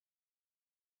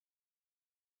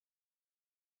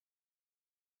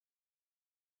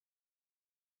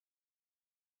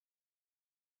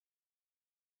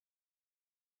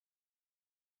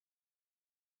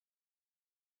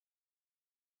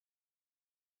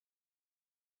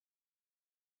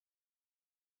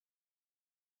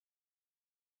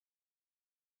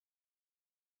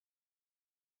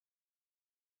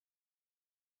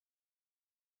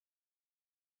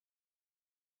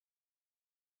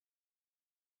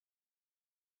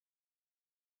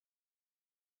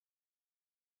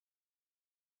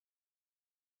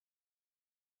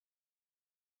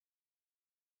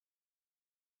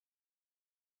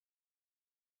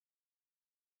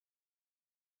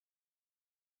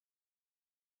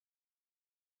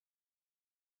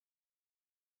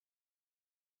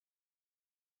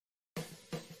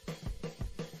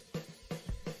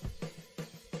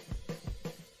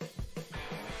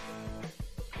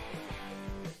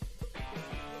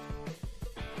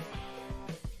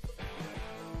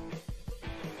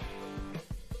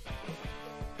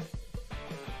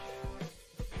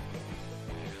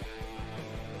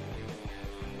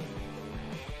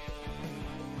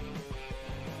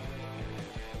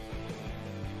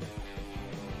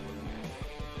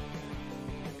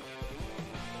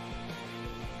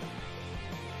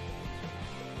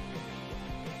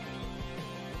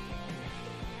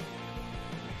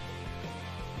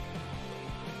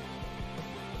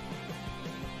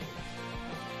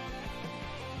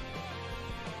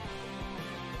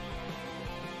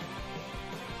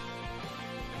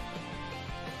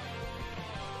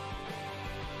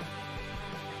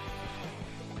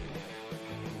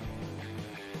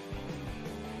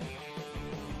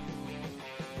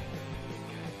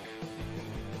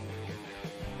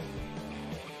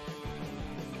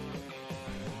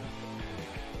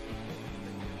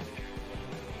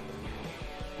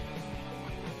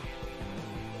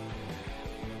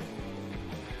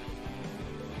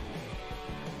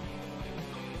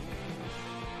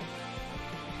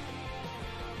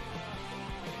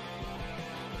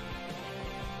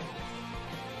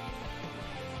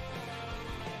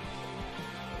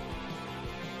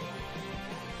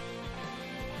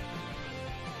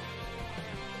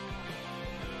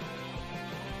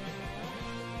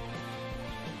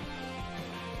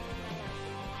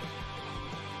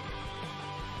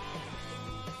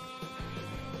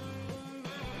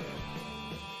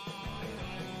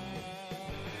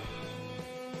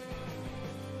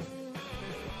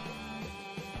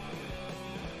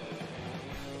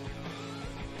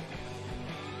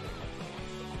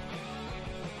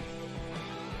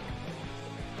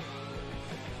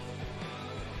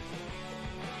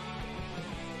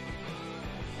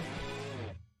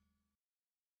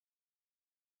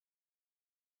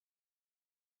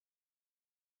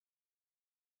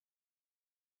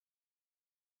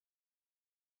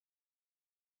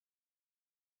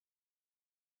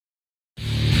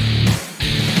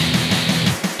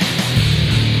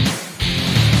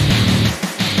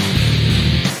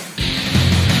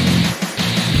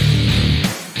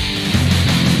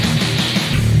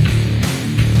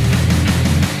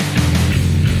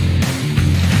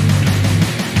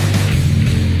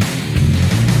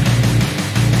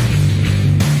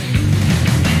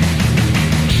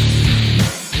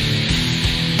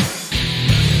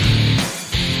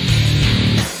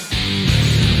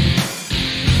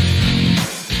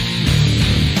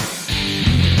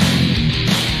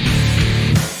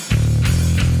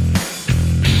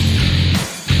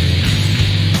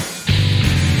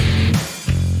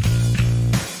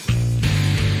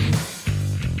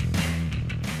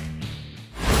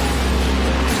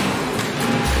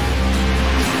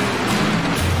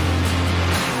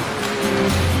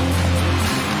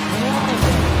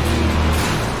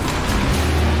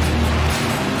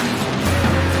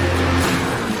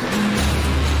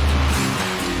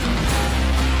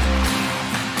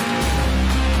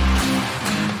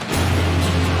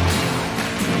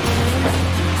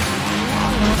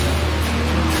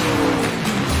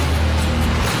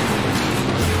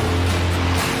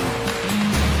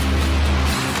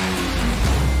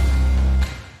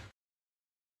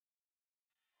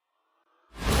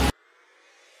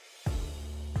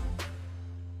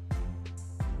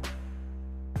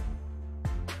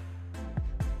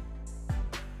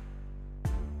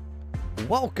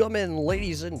Welcome in,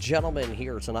 ladies and gentlemen,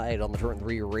 here tonight on the Turn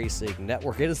 3 Racing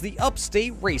Network. It is the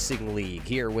Upstate Racing League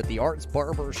here with the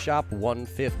Barber Shop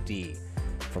 150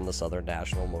 from the Southern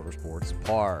National Motorsports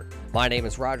Park. My name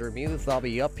is Roger Muth. I'll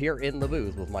be up here in the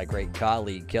booth with my great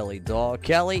colleague, Kelly Daw.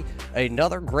 Kelly,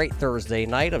 another great Thursday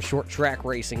night of short track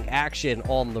racing action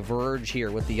on the verge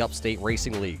here with the Upstate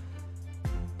Racing League.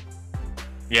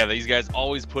 Yeah, these guys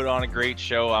always put on a great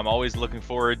show. I'm always looking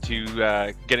forward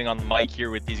to getting on the mic here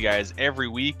with these guys every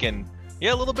week, and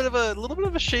yeah, a little bit of a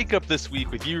shakeup this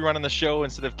week with you running the show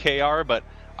instead of KR. But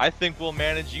I think we'll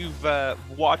manage. You've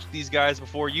watched these guys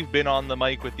before. You've been on the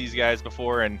mic with these guys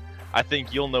before, and I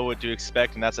think you'll know what to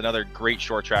expect. And that's another great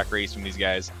short track race from these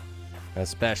guys.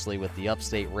 Especially with the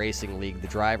Upstate Racing League, the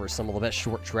drivers, some of the best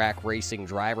short track racing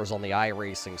drivers on the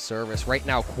iRacing service. Right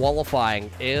now, qualifying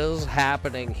is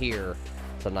happening here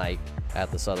tonight at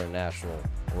the Southern National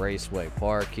Raceway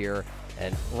Park here.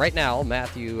 And right now,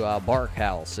 Matthew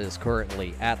Barkhouse is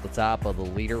currently at the top of the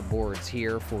leaderboards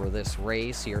here for this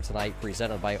race here tonight,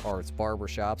 presented by Arts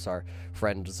Barbershops, our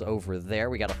friends over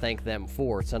there. We got to thank them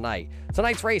for tonight.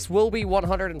 Tonight's race will be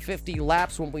 150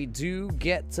 laps when we do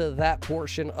get to that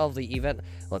portion of the event.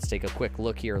 Let's take a quick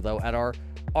look here, though, at our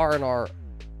R&R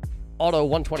Auto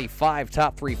 125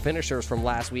 top three finishers from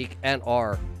last week and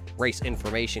our race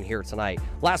information here tonight.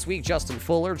 Last week, Justin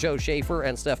Fuller, Joe Schaefer,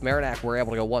 and Steph Marinac were able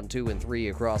to go 1, 2, and 3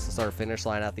 across the start-finish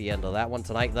line at the end of that one.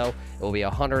 Tonight, though, it will be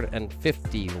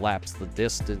 150 laps the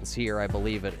distance here, I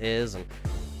believe it is. And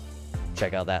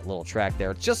check out that little track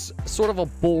there. Just sort of a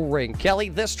bull ring. Kelly,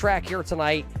 this track here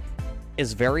tonight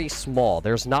is very small.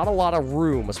 There's not a lot of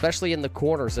room, especially in the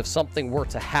corners. If something were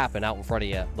to happen out in front of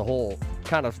you, the whole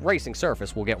kind of racing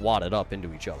surface will get wadded up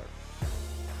into each other.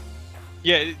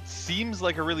 Yeah, it seems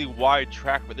like a really wide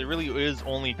track, but there really is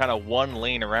only kind of one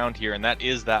lane around here, and that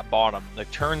is that bottom. The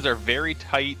turns are very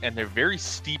tight, and they're very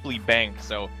steeply banked,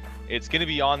 so it's going to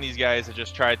be on these guys to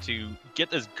just try to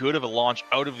get as good of a launch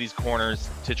out of these corners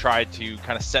to try to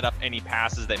kind of set up any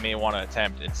passes they may want to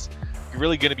attempt. It's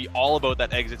really going to be all about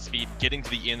that exit speed, getting to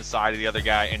the inside of the other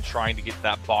guy, and trying to get to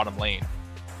that bottom lane.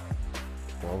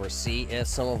 Well, we'll see if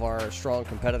some of our strong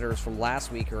competitors from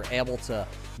last week are able to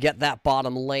get that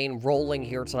bottom lane rolling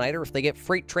here tonight, or if they get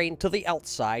freight trained to the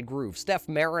outside groove. Steph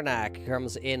Marinac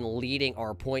comes in leading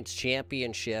our points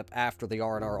championship after the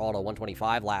R&R Auto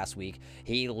 125 last week.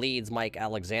 He leads Mike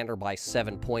Alexander by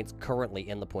 7 points currently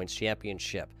in the points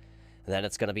championship. Then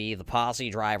it's going to be the posse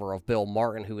driver of Bill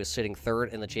Martin, who is sitting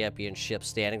third in the championship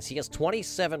standings. He has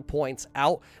 27 points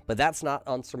out, but that's not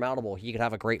unsurmountable. He could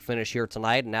have a great finish here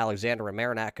tonight, and Alexander and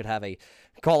Marinac could have a,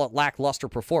 call it, lackluster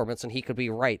performance, and he could be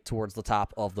right towards the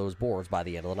top of those boards by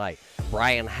the end of the night.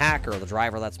 Brian Hacker, the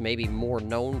driver that's maybe more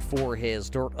known for his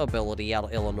dirt ability out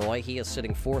of Illinois, he is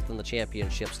sitting fourth in the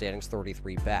championship standings,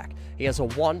 33 back. He has a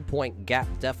 1-point gap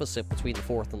deficit between the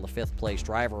fourth and the fifth place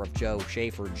driver of Joe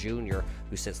Schaefer Jr.,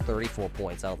 who sits 34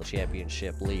 points out of the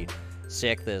championship lead.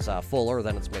 Sixth is Fuller,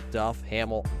 then it's McDuff,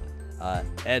 Hamill,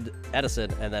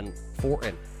 Edison, and then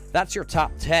Fortin. That's your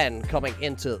top 10 coming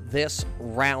into this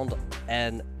round.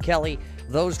 And Kelly,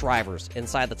 those drivers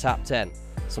inside the top 10,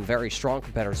 some very strong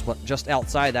competitors, but just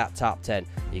outside that top 10,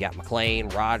 you got McLean,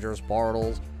 Rogers,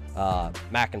 Bartles,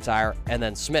 McIntyre, and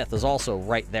then Smith is also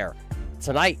right there.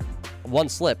 Tonight, one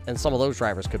slip, and some of those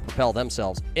drivers could propel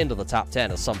themselves into the top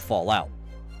 10 as some fall out.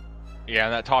 Yeah,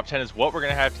 and that top 10 is what we're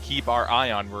going to have to keep our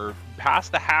eye on. We're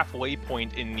past the halfway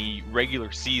point in the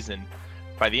regular season.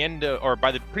 By the end of, or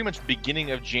by the pretty much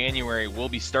beginning of January, we'll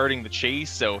be starting the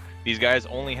chase. So these guys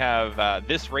only have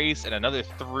this race and another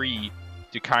 3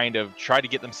 to kind of try to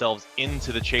get themselves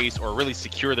into the chase or really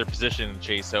secure their position in the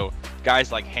chase. So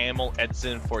guys like Hamill,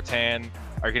 Edson, Fortin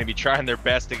are going to be trying their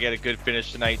best to get a good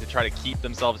finish tonight to try to keep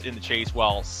themselves in the chase,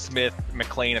 while Smith,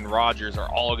 McLean, and Rogers are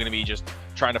all going to be just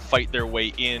trying to fight their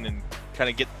way in and kind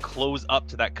of get close up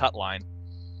to that cut line.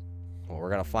 Well,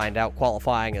 we're going to find out.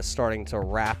 Qualifying is starting to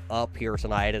wrap up here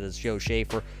tonight. It is Joe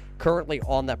Schaefer currently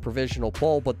on that provisional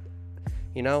pole, but,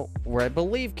 you know, where I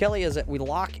believe, Kelly, is that we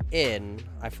lock in,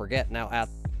 I forget now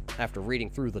after reading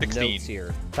through the 16 notes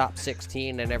here, top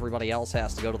 16, and everybody else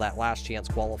has to go to that last chance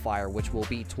qualifier, which will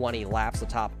be 20 laps. The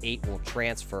top 8 will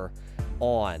transfer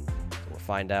on. So we'll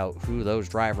find out who those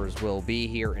drivers will be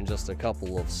here in just a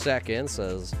couple of seconds,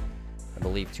 as I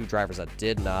believe 2 drivers that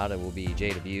did not. It will be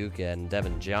Jay Dubuque and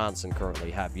Devin Johnson currently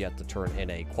have yet to turn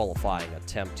in a qualifying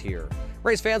attempt here.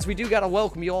 Race fans, we do got to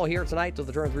welcome you all here tonight to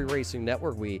the Turn 3 Racing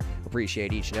Network. We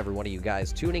appreciate each and every one of you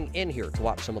guys tuning in here to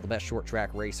watch some of the best short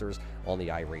track racers on the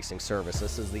iRacing service.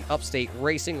 This is the Upstate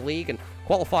Racing League, and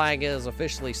qualifying is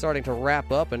officially starting to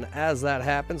wrap up, and as that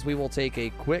happens, we will take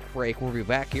a quick break. We'll be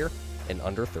back here in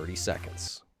under 30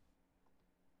 seconds.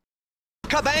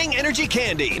 Kabang Energy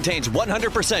Candy contains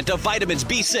 100% of vitamins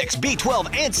B6,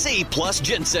 B12, and C, plus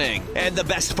ginseng. And the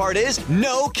best part is,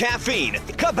 no caffeine.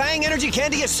 Kabang Energy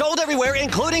Candy is sold everywhere,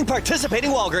 including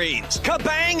participating Walgreens.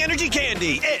 Kabang Energy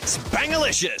Candy, it's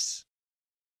Bangalicious.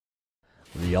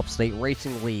 The Upstate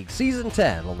Racing League Season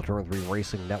 10 on the Turn 3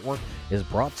 Racing Network is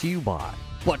brought to you by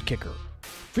Butt Kicker.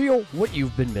 Feel what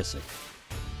you've been missing.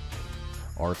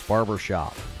 Art's Barber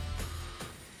Shop.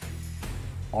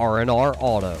 R&R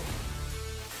Auto.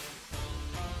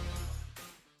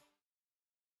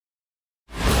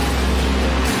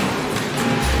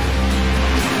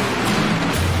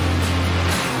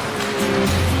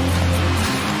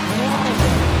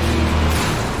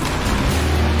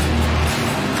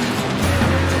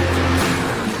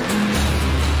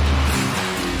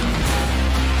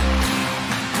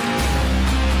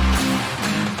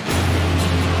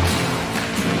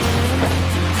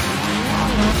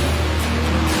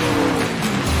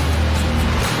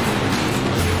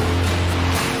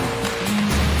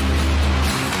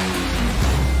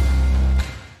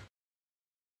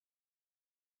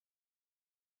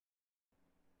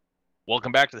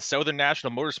 Welcome back to the Southern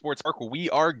National Motorsports Park, where we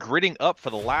are gridding up for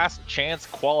the last chance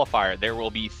qualifier. There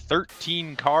will be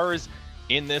 13 cars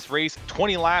in this race,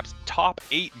 20 laps, top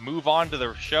 8 move on to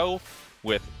the show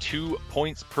with 2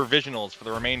 points provisionals for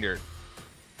the remainder.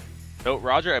 So,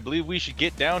 Roger, I believe we should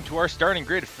get down to our starting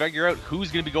grid to figure out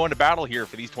who's going to be going to battle here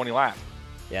for these 20 laps.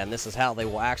 Yeah, and this is how they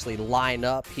will actually line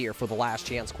up here for the last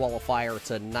chance qualifier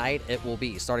tonight. It will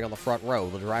be starting on the front row.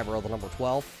 The driver of the number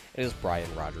 12 is Brian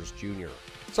Rogers Jr.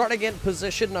 Starting in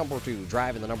position number 2,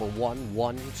 driving the number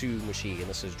 112 machine.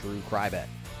 This is Drew Krybeck.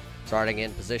 Starting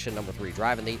in position number 3,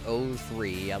 driving the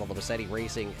 03 out of the Upstate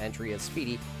Racing entry is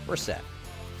Speedy Brissett.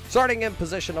 Starting in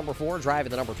position number 4, driving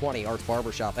the number 20, Arts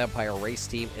Barbershop Empire Race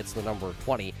Team. It's the number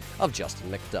 20 of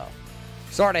Justin McDuff.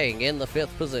 Starting in the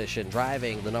 5th position,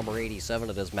 driving the number 87,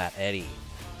 it is Matt Eddy.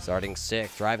 Starting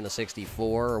 6th, driving the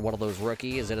 64, one of those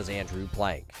rookies, it is Andrew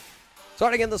Plank.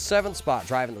 Starting in the 7th spot,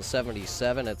 driving the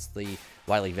 77, it's the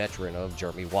wily veteran of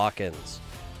Jeremy Watkins.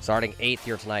 Starting 8th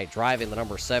here tonight, driving the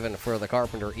number 7 for the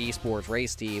Carpenter Esports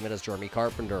Race Team, it is Jeremy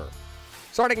Carpenter.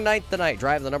 Starting 9th tonight,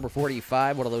 driving the number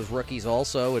 45, one of those rookies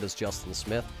also, it is Justin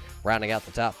Smith. Rounding out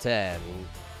the top 10,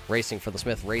 racing for the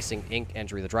Smith Racing Inc.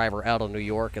 entry, the driver out of New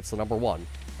York, it's the number 1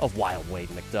 of Wild Wade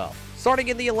McDuff. Starting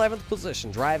in the 11th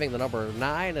position, driving the number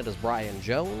 9, it is Brian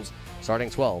Jones. Starting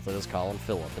 12th, it is Colin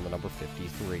Phillip in the number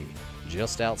 53.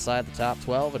 Just outside the top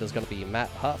 12, it is going to be Matt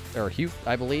Huth,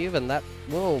 I believe, and that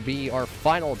will be our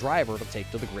final driver to take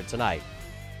to the grid tonight.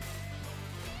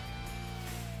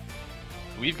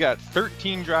 We've got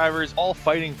 13 drivers, all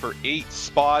fighting for 8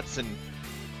 spots, and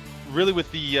really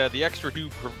with the extra 2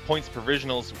 points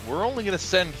provisionals, we're only going to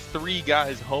send 3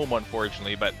 guys home,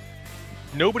 unfortunately, but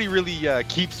nobody really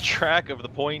keeps track of the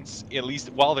points, at least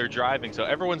while they're driving, so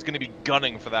everyone's going to be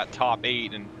gunning for that top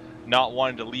 8 and not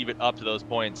wanting to leave it up to those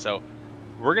points. So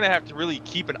we're going to have to really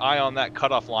keep an eye on that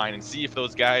cutoff line and see if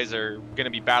those guys are going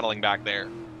to be battling back there.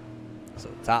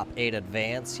 So top 8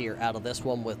 advance here out of this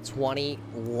one with 20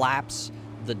 laps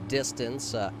the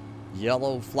distance.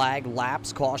 Yellow flag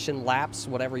laps, caution laps,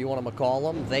 whatever you want to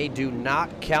call them, they do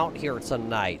not count here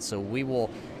tonight. So we will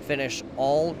finish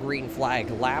all green flag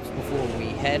laps before we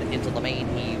head into the main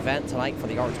event tonight for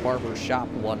the Arts Barber Shop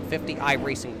 150.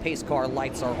 iRacing pace car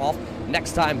lights are off.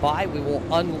 Next time by, we will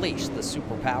unleash the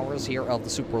superpowers here of the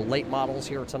super late models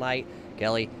here tonight.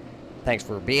 Kelly, thanks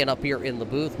for being up here in the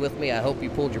booth with me. I hope you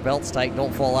pulled your belts tight.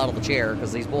 Don't fall out of the chair,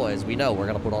 because these boys, we know we're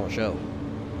going to put on a show.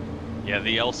 Yeah,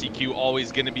 the LCQ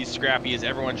always going to be scrappy as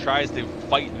everyone tries to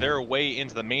fight their way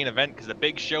into the main event, because the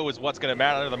big show is what's going to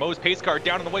matter the most. Pace car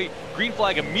down in the way. Green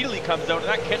flag immediately comes out, and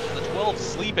that catches the 12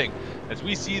 sleeping. As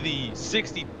we see the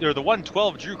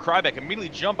 112 Drew Krybeck immediately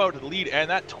jump out to the lead, and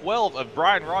that 12 of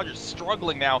Brian Rogers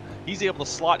struggling now. He's able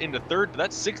to slot into 3rd, but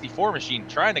that 64 machine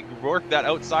trying to work that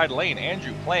outside lane.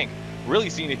 Andrew Plank really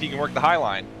seeing if he can work the high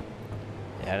line.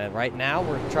 And right now,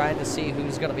 we're trying to see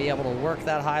who's going to be able to work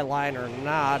that high line or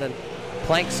not. And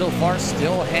Plank so far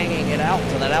still hanging it out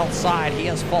to that outside. He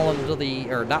has fallen to the,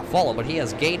 or not fallen, but he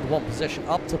has gained 1 position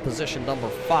up to position number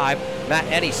 5. Matt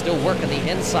Eddy still working the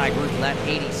inside groove in that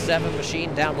 87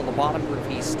 machine. Down to the bottom groove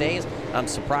he stays. I'm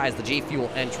surprised the G Fuel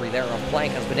entry there of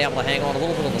Plank has been able to hang on. A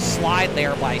little bit of a slide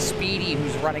there by Speedy,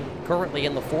 who's running currently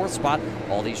in the 4th spot.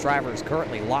 All these drivers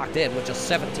currently locked in with just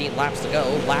 17 laps to go.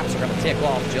 Laps are going to tick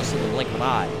off just in the blink of an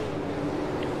eye.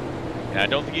 Yeah, I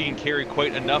don't think he can carry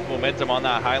quite enough momentum on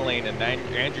that high lane, and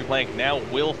Andrew Plank now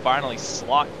will finally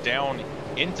slot down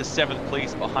into 7th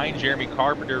place behind Jeremy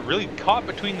Carpenter. Really caught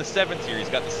between the 7s here. He's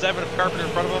got the 7 of Carpenter in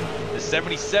front of him, the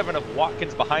 77 of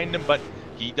Watkins behind him, but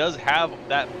he does have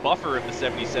that buffer of the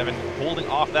 77 holding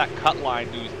off that cut line,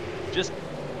 who's just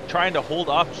trying to hold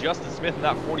off Justin Smith in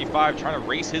that 45, trying to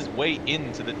race his way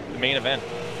into the main event.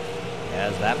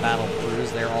 As that battle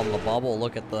brews there on the bubble,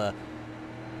 look at the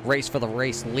race for the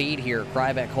race lead here.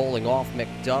 Krybeck holding off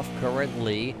McDuff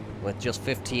currently with just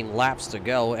 15 laps to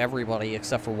go. Everybody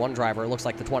except for one driver, it looks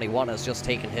like the 21 has just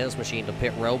taken his machine to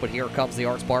pit road, but here comes the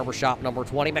Arts Barbershop number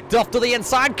 20. McDuff to the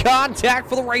inside, contact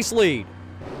for the race lead.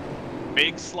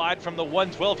 Big slide from the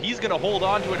 112. He's going to hold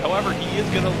on to it. However, he is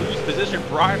going to lose position.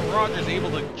 Brian Rogers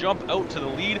able to jump out to the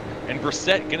lead, and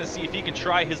Brissett going to see if he can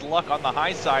try his luck on the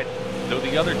high side, though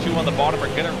the other two on the bottom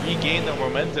are going to regain the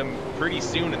momentum pretty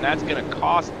soon, and that's going to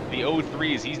cost the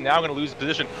 03s. He's now going to lose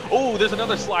position. Oh, there's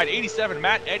another slide. 87,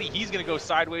 Matt Eddy. He's going to go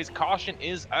sideways. Caution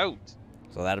is out.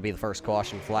 So that'll be the first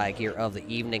caution flag here of the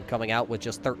evening, coming out with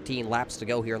just 13 laps to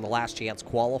go here in the last chance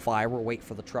qualifier. We'll wait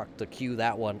for the truck to cue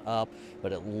that one up,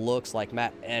 but it looks like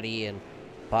Matt Eddy and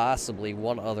possibly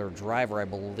one other driver. I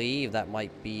believe that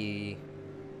might be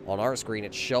on our screen.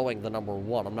 It's showing the number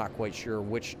 1. I'm not quite sure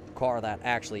which car that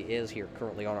actually is here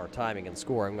currently on our timing and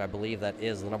scoring. I believe that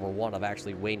is the number 1 of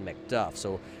actually Wayne McDuff.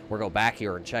 So we'll go back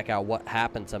here and check out what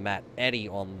happened to Matt Eddy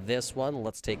on this one.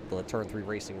 Let's take the Turn 3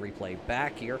 Racing replay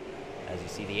back here. As you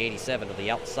see the 87 to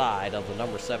the outside of the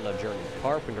number 7 of Jeremy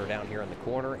Carpenter down here in the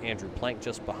corner. Andrew Plank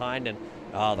just behind, and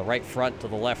the right front to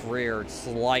the left rear.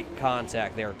 Slight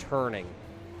contact there, turning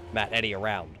Matt Eddy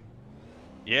around.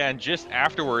 Yeah, and just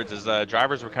afterwards, as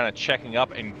drivers were kind of checking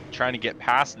up and trying to get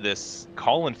past this,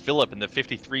 Colin Phillip in the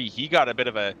 53, he got a bit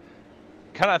of a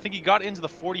I think he got into the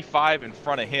 45 in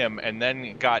front of him and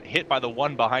then got hit by the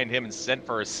one behind him and sent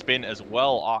for a spin as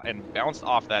well and bounced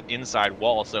off that inside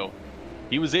wall. So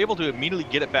he was able to immediately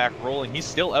get it back rolling. He's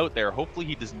still out there. Hopefully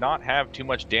he does not have too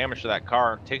much damage to that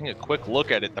car. Taking a quick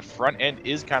look at it, the front end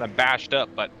is kind of bashed up,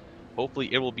 but hopefully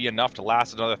it will be enough to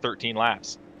last another 13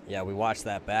 laps. Yeah, we watched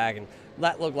that back, and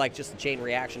that looked like just a chain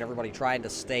reaction. Everybody trying to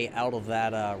stay out of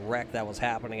that wreck that was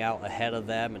happening out ahead of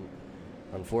them, and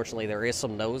unfortunately there is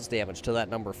some nose damage to that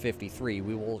number 53.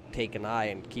 We will take an eye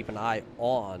and keep an eye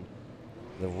on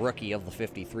the rookie of the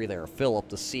 53 there, Phillip,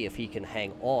 to see if he can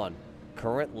hang on.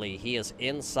 Currently, he is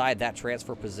inside that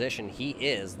transfer position. He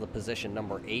is the position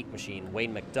number 8 machine.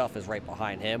 Wayne McDuff is right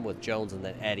behind him with Jones and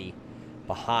then Eddy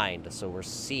behind. So we'll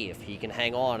see if he can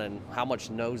hang on and how much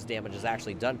nose damage is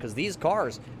actually done, because these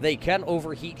cars, they can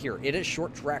overheat here. It is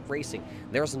short track racing.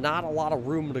 There's not a lot of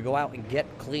room to go out and get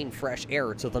clean, fresh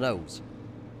air to the nose.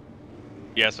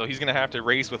 Yeah, so he's going to have to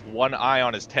race with one eye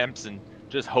on his temps and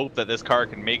just hope that this car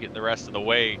can make it the rest of the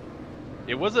way.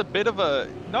 It was a bit of a,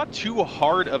 not too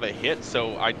hard of a hit,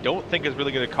 so I don't think it's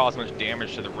really going to cause much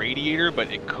damage to the radiator,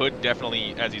 but it could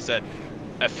definitely, as you said,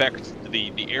 affect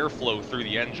the airflow through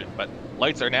the engine. But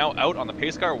lights are now out on the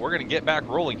pace car. We're going to get back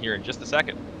rolling here in just a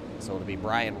second. So it'll be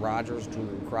Brian Rogers, Drew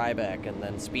Krybeck, and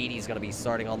then Speedy's going to be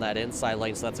starting on that inside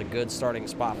lane, so that's a good starting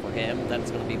spot for him. Then it's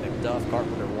going to be McDuff,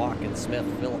 Carpenter, Watkins, Smith,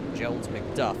 Phillip, Jones,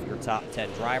 McDuff, your top 10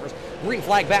 drivers. Green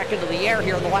flag back into the air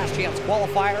here in the last chance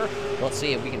qualifier. Let's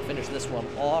see if we can finish this one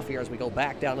off here as we go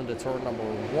back down into turn number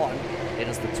 1. It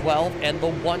is the 12 and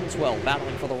the 112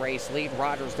 battling for the race lead.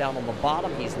 Rogers down on the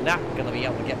bottom. He's not going to be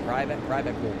able to get Krybeck.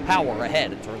 Krybeck will power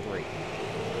ahead in turn 3.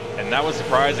 And that was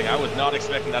surprising. I was not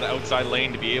expecting that outside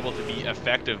lane to be able to be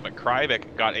effective, but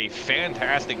Krybeck got a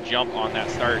fantastic jump on that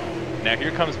start. Now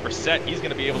here comes Brissett. He's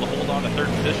going to be able to hold on to third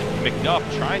position. McDuff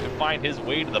trying to find his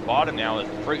way to the bottom now as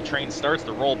the freight train starts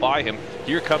to roll by him.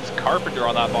 Here comes Carpenter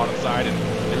on that bottom side, and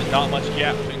there's not much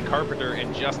gap between Carpenter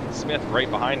and Justin Smith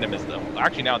right behind him. Is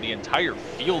actually now the entire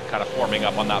field kind of forming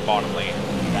up on that bottom lane.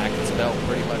 That could spell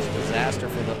pretty much disaster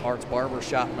for the Arts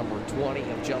Barbershop number 20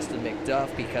 of Justin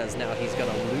McDuff, because now he's going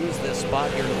to lose this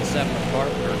spot here to the 7 of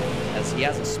Carpenter, as he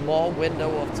has a small window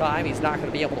of time. He's not going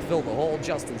to be able to fill the hole.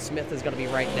 Justin Smith is going to be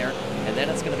right there, and then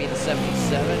it's going to be the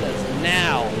 77, as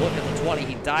now, look at the 20.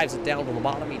 He dives it down to the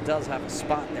bottom. He does have a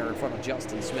spot there in front of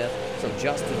Justin Smith, so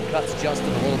Justin cuts Justin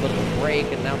a little bit of a break,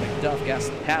 and now McDuff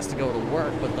has to go to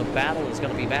work, but the battle is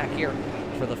going to be back here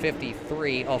for the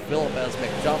 53 of Phillip, as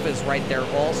McDuff is right there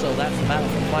also. That's the battle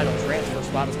for the final transfer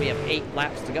spot, as we have 8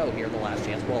 laps to go here in the last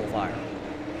chance qualifier.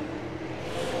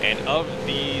 And of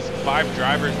these 5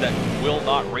 drivers that will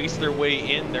not race their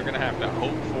way in, they're going to have to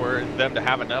hope for them to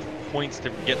have enough points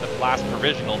to get the last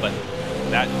provisional, but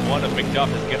that one of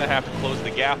McDuff is going to have to close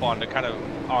the gap on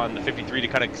the 53 to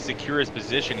kind of secure his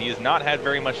position. He has not had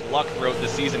very much luck throughout the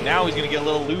season. Now he's going to get a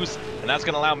little loose, and that's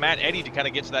going to allow Matt Eddy to kind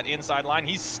of get to that inside line.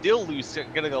 He's still loose,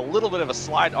 getting a little bit of a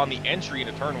slide on the entry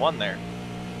into turn 1 there.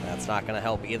 That's that's not going to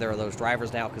help either of those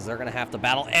drivers now because they're going to have to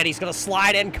battle. Eddie's going to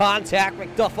slide in contact.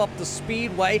 McDuff up the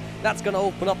speedway. That's going to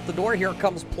open up the door. Here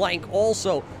comes Plank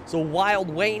also. So Wild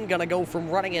Wayne going to go from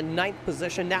running in 9th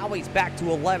position. Now he's back to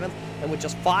 11th. And with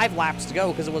just 5 laps to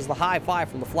go, because it was the high 5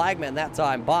 from the flagman that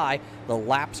time by, the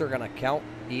laps are going to count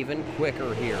even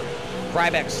quicker here.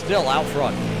 Krybeck still out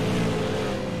front.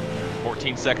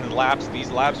 14-second laps. These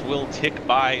laps will tick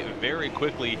by very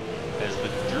quickly as the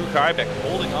Drew Krybeck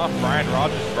holding off Brian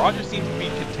Rogers. Rogers seems to be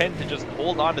content to just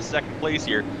hold on to 2nd place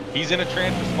here. He's in a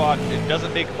transfer spot. It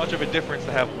doesn't make much of a difference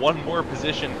to have one more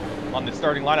position on the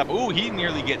starting lineup. Ooh, he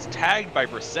nearly gets tagged by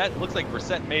Brissett. Looks like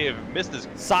Brissett may have missed his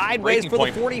sideways for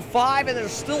point. The 45, and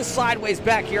there's still sideways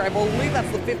back here. I believe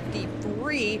that's the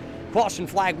 53. Caution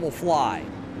flag will fly.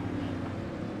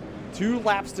 2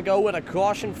 laps to go and a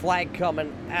caution flag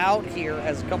coming out here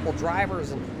as a couple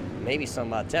drivers and maybe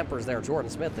some tempers there.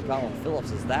 Jordan Smith and Colin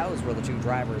Phillips, as those were the 2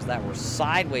 drivers that were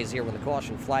sideways here when the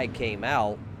caution flag came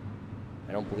out.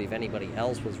 I don't believe anybody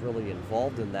else was really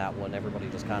involved in that one. Everybody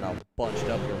just kind of bunched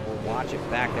up here. We'll watch it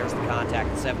back. There's the contact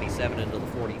at 77 into the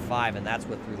 45, and that's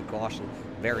what threw the caution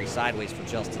very sideways for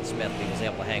Justin Smith. He was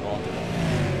able to hang on to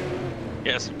it.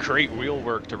 Yes, great wheel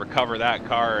work to recover that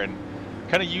car and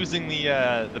kind of using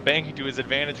the banking to his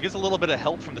advantage. Gets a little bit of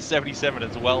help from the 77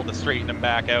 as well to straighten him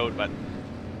back out, but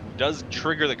does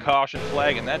trigger the caution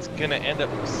flag, and that's going to end up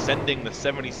sending the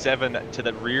 77 to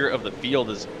the rear of the field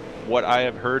is what I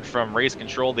have heard from race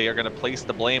control. They are going to place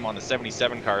the blame on the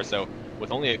 77 car, so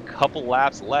with only a couple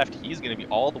laps left, he's going to be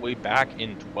all the way back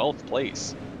in 12th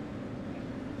place.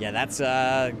 Yeah, that's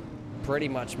pretty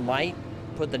much might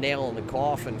put the nail in the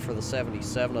coffin for the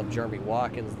 77 of Jeremy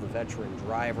Watkins, the veteran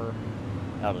driver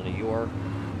out of New York.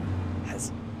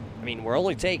 I mean, we're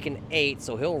only taking 8,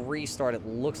 so he'll restart, it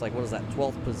looks like, what is that,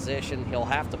 12th position. He'll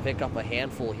have to pick up a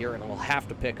handful here, and we'll have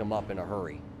to pick him up in a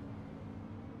hurry.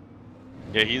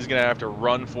 Yeah, he's going to have to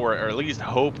run for it, or at least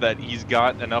hope that he's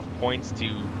got enough points to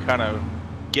kind of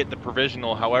get the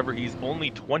provisional. However, he's only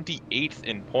 28th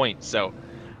in points, so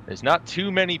there's not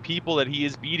too many people that he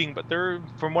is beating, but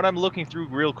from what I'm looking through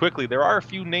real quickly, there are a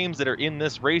few names that are in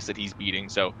this race that he's beating,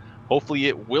 so hopefully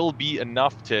it will be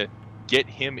enough to get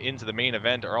him into the main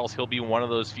event, or else he'll be one of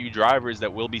those few drivers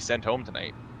that will be sent home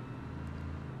tonight.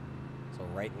 So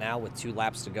right now with 2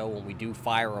 laps to go, when we do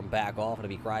fire him back off, it'll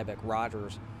be Krybeck,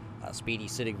 Rogers, Speedy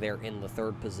sitting there in the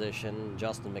 3rd position,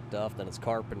 Justin McDuff, then it's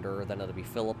Carpenter, then it'll be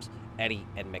Phillips, Eddie,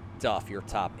 and McDuff, your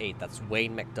top 8. That's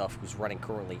Wayne McDuff, who's running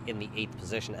currently in the 8th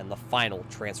position, and the final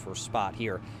transfer spot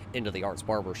here into the Arts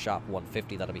Barber Shop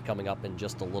 150. That'll be coming up in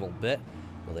just a little bit.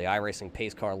 Well, the iRacing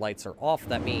pace car lights are off.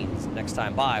 That means next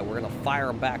time by, we're going to fire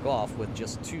them back off with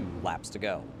just 2 laps to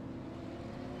go.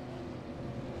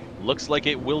 Looks like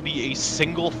it will be a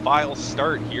single file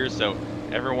start here, so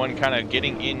everyone kind of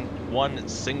getting in one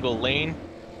single lane,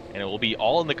 and it will be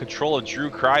all in the control of Drew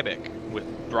Krybeck with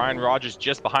Brian Rogers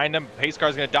just behind him. Pace car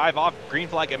is going to dive off. Green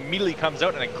flag immediately comes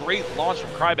out, and a great launch from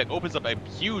Krybeck opens up a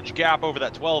huge gap over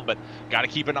that 12, but got to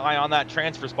keep an eye on that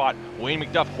transfer spot. Wayne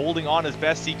McDuff holding on as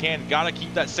best he can. Got to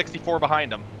keep that 64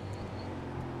 behind him.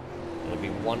 It'll be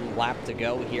 1 lap to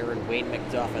go here, and Wayne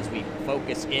McDuff, as we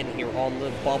focus in here on the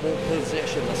bubble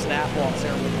position, the snap-on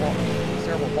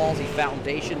cerebral palsy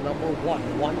foundation number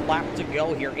 1. 1 lap to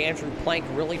go here. Andrew Plank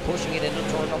really pushing it into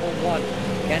turn number 1.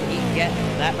 Can he get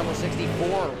that number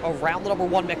 64 around the number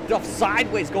 1? McDuff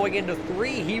sideways going into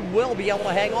 3. He will be able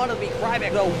to hang on to the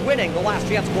Krybeck, though, winning the last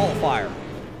chance qualifier.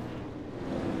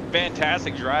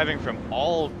 Fantastic driving from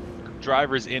all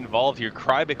drivers involved here.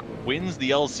 Krybeck wins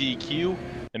the LCQ,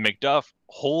 and McDuff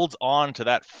holds on to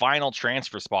that final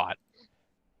transfer spot.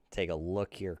 Take a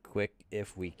look here quick,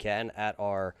 if we can, at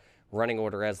our running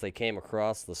order as they came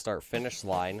across the start-finish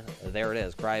line. There it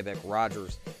is. Krybeck,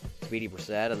 Rogers, Speedy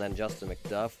Brissett, and then Justin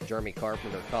McDuff, Jeremy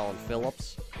Carpenter, Colin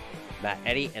Phillips, Matt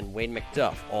Eddy, and Wayne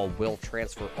McDuff all will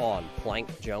transfer on.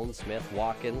 Plank, Jones, Smith,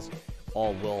 Watkins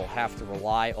all will have to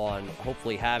rely on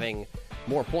hopefully having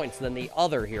more points than the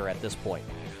other here at this point.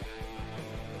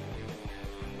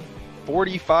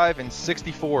 45 and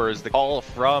 64 is the call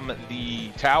from the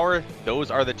tower.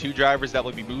 Those are the 2 drivers that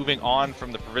will be moving on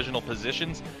from the provisional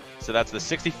positions. So that's the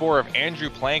 64 of Andrew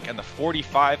Plank and the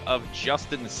 45 of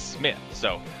Justin Smith.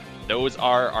 So those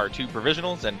are our 2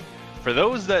 provisionals. And for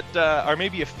those that are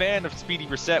maybe a fan of Speedy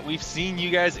Brissett, we've seen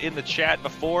you guys in the chat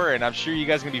before, and I'm sure you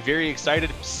guys are going to be very excited.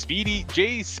 Speedy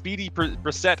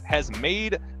Brissett has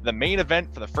made the main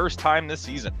event for the first time this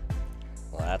season.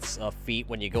 Well, that's a feat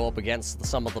when you go up against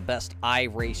some of the best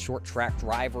iRace short track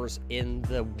drivers in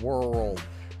the world.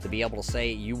 To be able to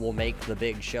say you will make the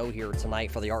big show here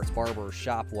tonight for the Arts Barber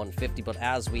Shop 150. But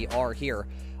as we are here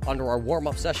under our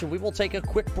warm-up session, we will take a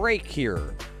quick break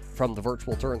here from the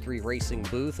virtual Turn 3 Racing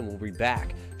booth, and we'll be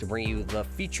back to bring you the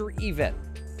feature event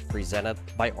presented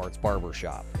by Arts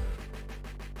Barbershop.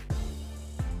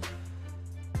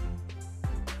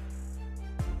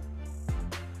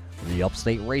 The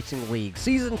Upstate Racing League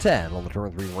Season 10 on the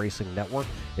Turn 3 Racing Network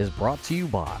is brought to you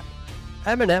by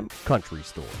M&M Country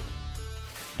Store,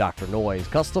 Dr. Noy's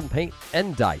Custom Paint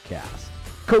and Diecast,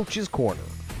 Coach's Corner,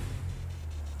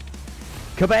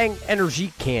 Kabang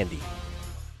Energy Candy,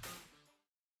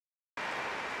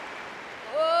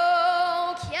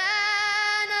 Oh,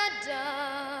 Canada,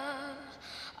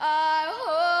 our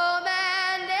home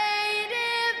and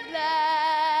native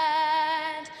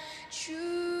land,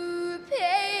 true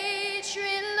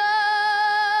patriot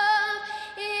love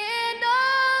in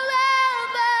all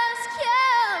of us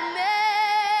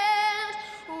command.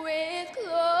 With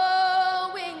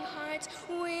glowing hearts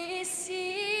we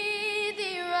see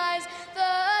thee rise,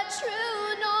 the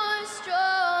true north,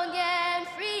 strong and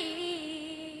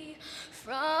free.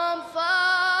 From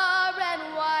far and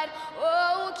wide,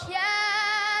 oh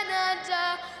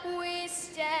Canada, we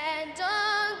stand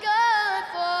on guard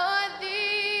for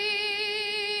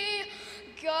thee.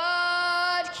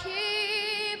 God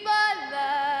keep our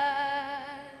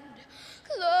land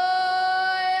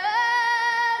glorious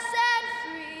and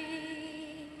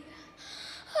free.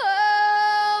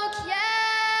 Oh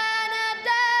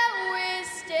Canada, we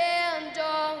stand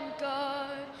on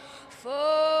guard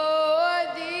for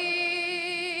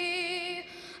thee.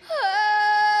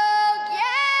 Oh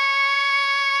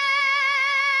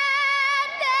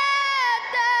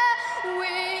Canada,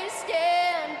 we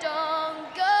stand on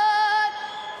guard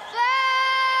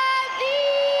for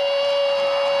thee.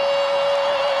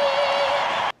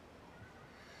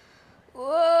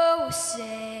 Oh,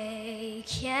 say,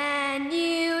 can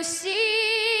you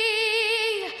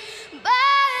see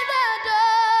by the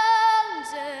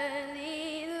dawn's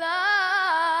early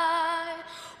light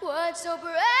what so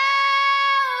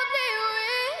proudly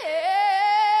we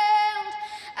hailed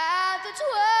at the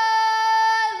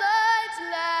twilight's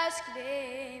last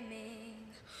gleaming,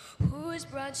 whose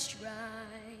broad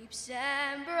stripes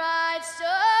and bright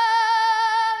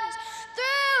stars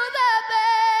through the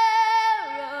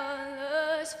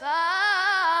perilous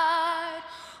fight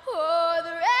o'er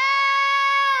the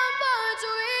ramparts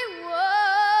we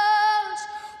watched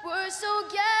were so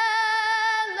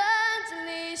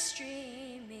gallantly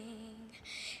streaming,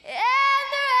 and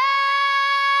the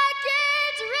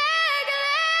rockets' red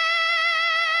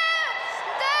glare,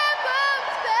 the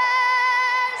bombs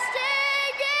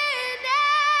bursting in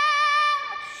air,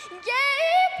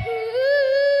 gave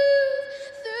proof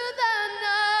through the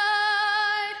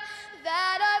night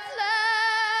that our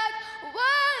flag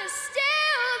was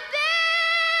still there.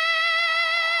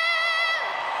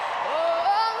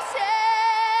 Oh,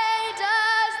 say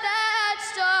does that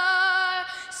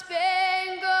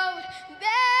star-spangled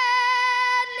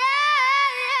banner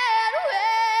yet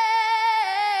wave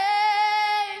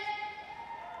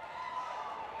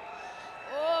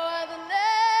o'er the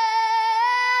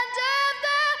land of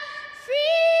the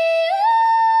free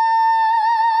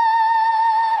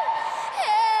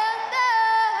and the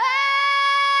home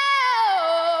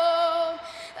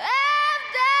of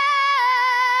the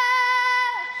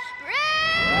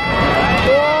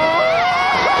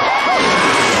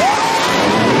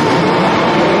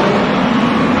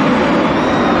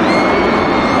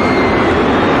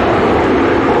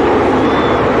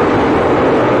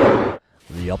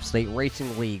The Upstate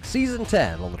Racing League Season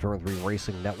 10 on the Turn 3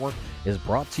 Racing Network is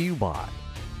brought to you by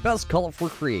Best Colorful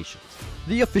Creations,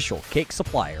 the official cake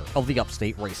supplier of the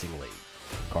Upstate Racing League,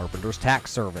 Carpenter's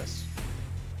Tax Service,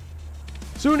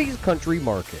 SUNY's Country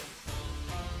Market,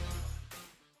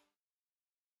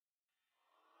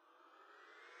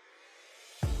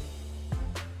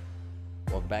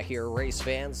 Welcome back here, race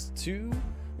fans, to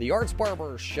the Arts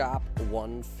Barbershop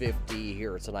 150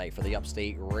 here tonight for the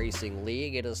Upstate Racing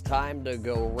League. It is time to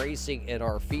go racing in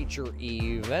our feature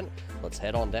event. Let's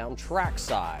head on down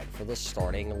trackside for the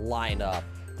starting lineup.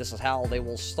 This is how they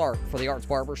will start for the Arts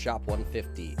Barbershop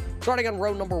 150. Starting on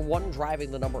row number 1,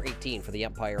 driving the number 18 for the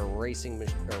Empire Racing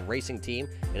team,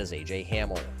 it is AJ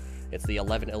Hamill. It's the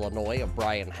 11 Illinois of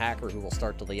Brian Hacker who will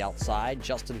start to the outside.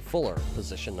 Justin Fuller,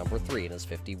 position number 3 in his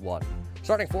 51.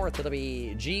 Starting fourth, it'll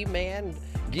be G-Man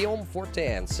Guillaume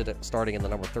Fortin, starting in the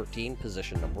number 13,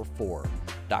 position number 4.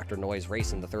 Dr. Noyes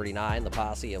racing the 39. The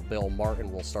posse of Bill Martin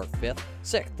will start 5th.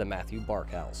 6th, the Matthew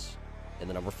Barkhouse in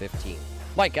the number 15.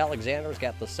 Mike Alexander's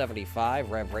got the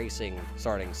 75. Rev Racing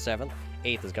starting 7th.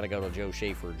 8th is going to go to Joe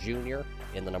Schaefer Jr.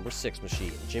 in the number 6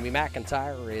 machine. Jimmy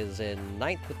McIntyre is in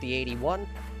 9th with the 81.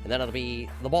 And then it'll be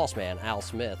the boss man, Al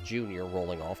Smith Jr.,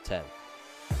 rolling off 10th.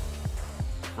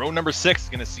 Row number 6 is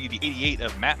going to see the 88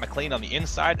 of Matt McLean on the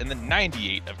inside and the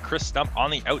 98 of Chris Stump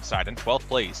on the outside in 12th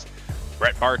place.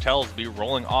 Brett Bartels will be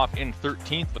rolling off in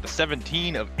 13th with the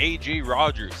 17 of AJ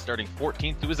Rogers starting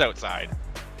 14th to his outside.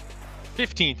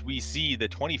 15th, we see the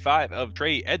 25 of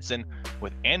Trey Edson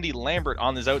with Andy Lambert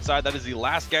on his outside. That is the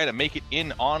last guy to make it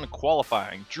in on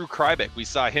qualifying. Drew Krybeck, we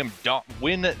saw him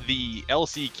win the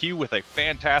LCQ with a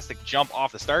fantastic jump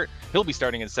off the start. He'll be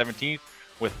starting in 17th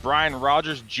with Brian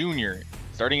Rogers Jr.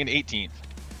 starting in 18th.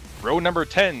 Row number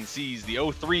 10 sees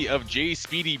the 03 of J.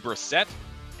 Speedy Brissett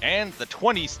and the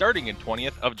 20 starting in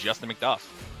 20th of Justin McDuff.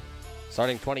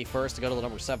 Starting 21st to go to the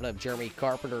number 7 of Jeremy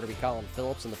Carpenter to be Colin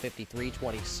Phillips in the 53,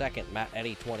 22nd, Matt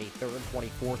Eddy 23rd,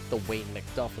 24th, the Wayne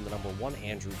McDuff in the number 1,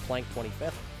 Andrew Plank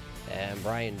 25th, and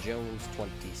Brian Jones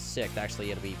 26th. Actually,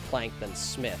 it'll be Plank then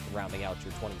Smith rounding out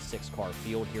your 26-car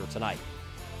field here tonight.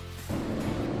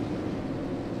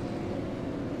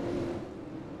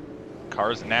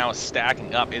 Cars now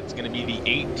stacking up. It's going to be the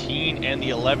 18 and the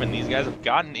 11. These guys have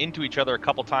gotten into each other a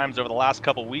couple times over the last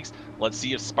couple weeks. Let's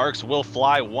see if sparks will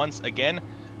fly once again.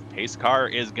 Pace car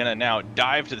is going to now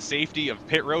dive to the safety of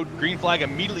pit road. Green flag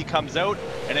immediately comes out,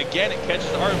 and again it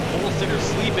catches our pole sitter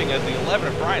sleeping as the 11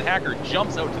 of Brian Hacker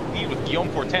jumps out to the lead with Guillaume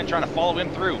Fortin trying to follow him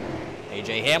through.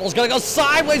 AJ Hamill's going to go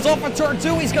sideways off of turn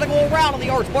 2. He's going to go around on the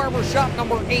Arts Barber shot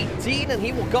number 18, and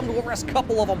he will come to a rest.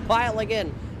 Couple of them piling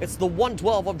in. It's the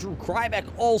 112 of Drew Krybeck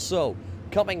also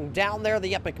coming down there.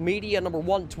 The Epic Media number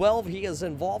 112. He is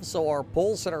involved, so our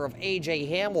pole sitter of AJ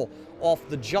Hamill off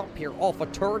the jump here off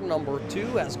of turn number 2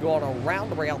 has gone around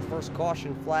to bring out the first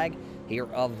caution flag here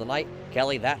of the night.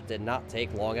 Kelly, that did not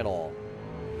take long at all.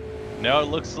 No, it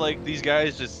looks like these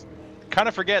guys just kind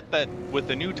of forget that with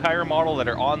the new tire model that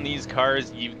are on these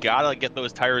cars, you've got to get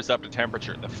those tires up to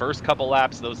temperature. The first couple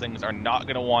laps, those things are not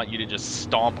going to want you to just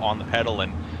stomp on the pedal,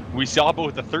 and we saw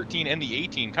both the 13 and the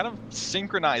 18 kind of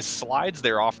synchronized slides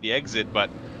there off the exit, but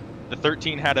the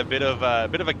 13 had a bit of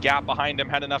a gap behind him,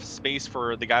 had enough space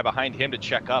for the guy behind him to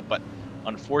check up, but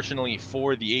unfortunately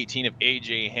for the 18 of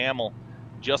AJ Hamill,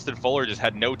 Justin Fuller just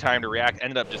had no time to react,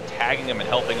 ended up just tagging him and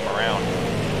helping him around.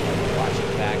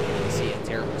 Watching back, you can see a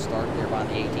terrible start there by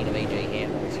the 18 of AJ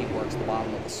Hamill as he works the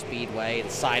bottom of the speedway and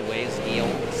sideways,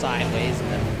 sideways,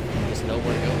 and then just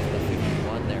nowhere to go for the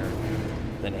 51 there.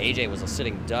 Then AJ was a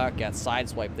sitting duck, got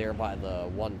sideswiped there by the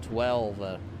 112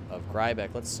 of Krybeck.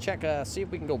 Let's check, see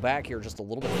if we can go back here just a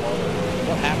little bit farther.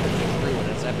 What happened to Drew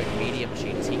and his Epic Media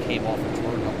machine as he came off of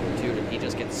turn number 2? Did he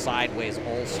just get sideways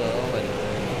also? And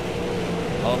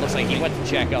oh, it looks like he went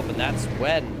to check up, and that's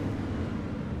when,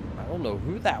 I don't know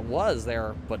who that was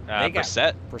there, but they got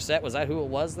Brissett. Was that who it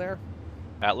was there?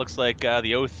 That looks like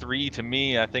the 03 to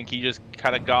me. I think he just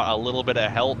kind of got a little bit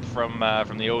of help from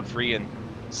the 03 and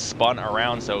spun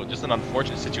around. So just an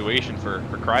unfortunate situation for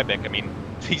Krybeck. I mean,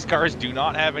 these cars do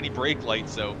not have any brake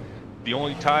lights, so the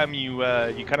only time you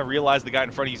kind of realize the guy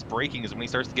in front of you is braking is when he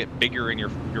starts to get bigger in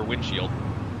your windshield.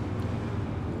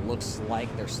 Looks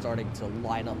like they're starting to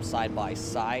line up side by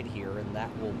side here, and that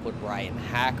will put Brian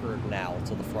Hacker now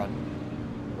to the front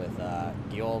with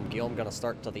Guillaume. Guillaume going to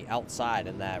start to the outside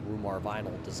in that Rumar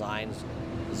Vinyl Designs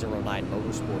 09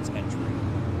 Motorsports entry.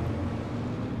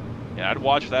 Yeah, I'd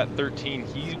watch that 13.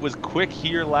 He was quick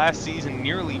here last season,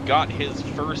 nearly got his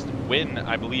first win,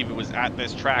 I believe it was at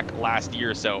this track last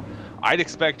year. So I'd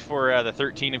expect for the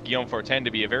 13 of Guillaume Fortin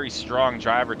to be a very strong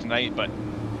driver tonight, but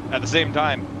at the same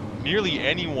time, nearly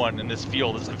anyone in this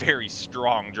field is a very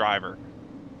strong driver.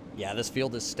 Yeah, this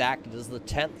field is stacked. It is the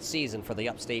 10th season for the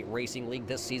Upstate Racing League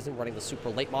this season, running the super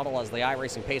late model as the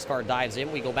iRacing pace car dives in.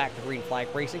 We go back to green flag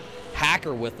racing.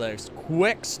 Hacker with a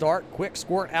quick start, quick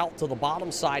squirt out to the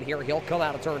bottom side here. He'll come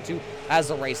out of turn 2 as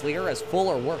the race leader as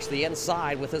Fuller works the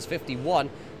inside with his 51.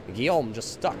 Guillaume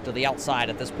just stuck to the outside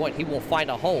at this point. He will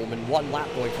find a home in one lap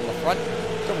going from the front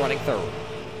to running third.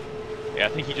 Yeah, I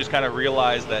think he just kind of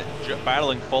realized that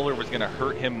battling Fuller was going to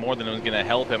hurt him more than it was going to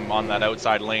help him on that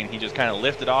outside lane. He just kind of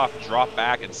lifted off, dropped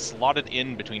back, and slotted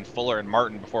in between Fuller and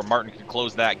Martin before Martin could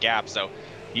close that gap. So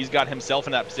he's got himself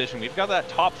in that position. We've got that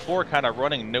top 4 kind of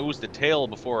running nose to tail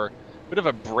before a bit of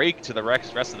a break to the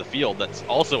rest of the field. That's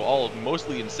also all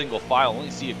mostly in single file. Only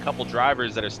see a couple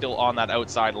drivers that are still on that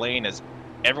outside lane as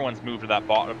everyone's moved to that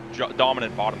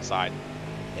dominant bottom side.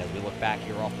 As we look back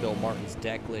here off Bill Martin's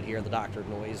deck lid here, the Dr.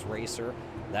 Noise Racer.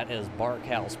 That is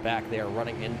Barkhouse back there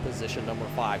running in position number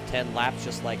 5. 10 laps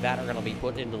just like that are going to be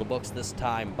put into the books this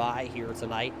time by here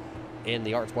tonight in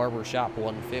the Arts Barber Shop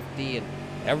 150. And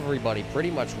everybody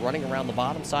pretty much running around the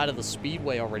bottom side of the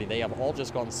speedway already. They have all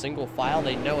just gone single file.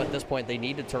 They know at this point they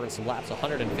need to turn some laps.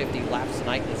 150 laps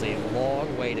tonight is a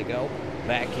long way to go.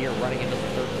 Back here running into the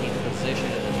 13th position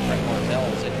is Brett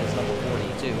Martell's in his number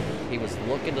 42. He was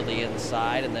looking to the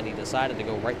inside, and then he decided to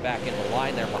go right back into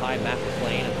line there behind Matt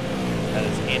McLean. And that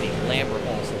is Andy Lambert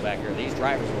also back here. These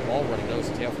drivers were all running nose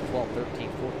to tail for 12th,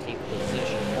 13th, 14th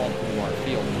position all through our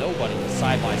field. Nobody was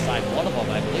side by side. One of them,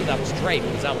 I believe that was Trey, who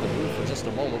was out of the groove for just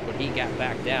a moment, but he got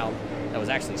back down. That was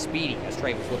actually Speedy, as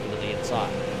Trey was looking to the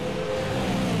inside.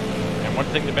 And one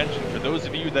thing to mention, for those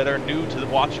of you that are new to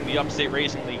watching the Upstate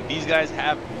Racing League, these guys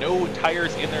have no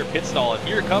tires in their pit stall. And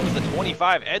here comes the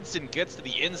 25. Edson gets to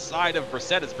the inside of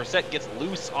Brissett as Brissett gets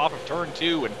loose off of turn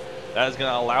 2, and that is going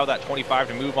to allow that 25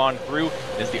 to move on through.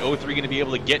 Is the 03 going to be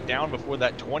able to get down before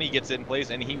that 20 gets in place?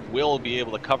 And he will be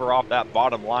able to cover off that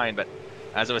bottom line. But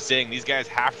as I was saying, these guys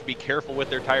have to be careful with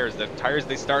their tires. The tires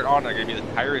they start on are going to be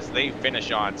the tires they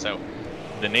finish on. So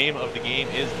the name of the game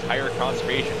is tire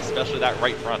conservation, especially that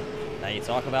right front. Now you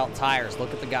talk about tires.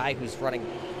 Look at the guy who's running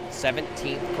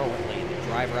 17th currently, the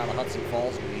driver out of Hudson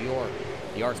Falls, New York,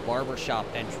 the Arts Barber Shop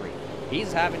entry.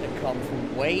 He's having to come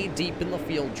from way deep in the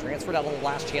field, transferred out of the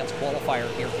last chance qualifier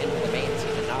here into the main. He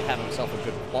did not have himself a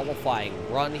good qualifying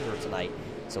run here tonight.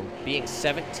 So being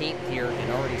 17th here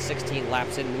and already 16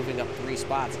 laps in, moving up 3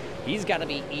 spots, he's got to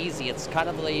be easy. It's kind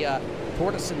of the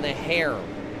tortoise and the hare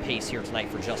pace here tonight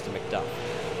for Justin McDuff.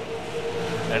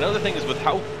 Another thing is with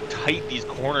how tight these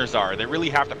corners are, they really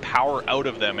have to power out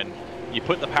of them, and you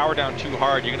put the power down too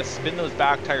hard, you're going to spin those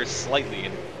back tires slightly,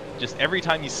 and just every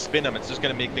time you spin them, it's just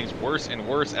going to make things worse and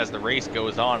worse as the race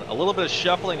goes on. A little bit of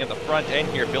shuffling at the front end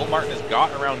here. Bill Martin has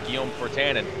gotten around Guillaume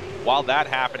Fortin, and while that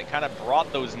happened, it kind of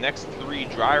brought those next 3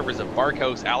 drivers of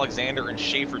Barkhouse, Alexander, and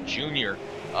Schaefer Jr.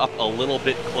 up a little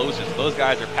bit closer. So those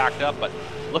guys are packed up, but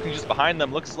looking just behind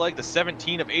them, looks like the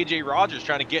 17 of AJ Rogers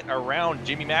trying to get around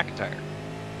Jimmy McIntyre.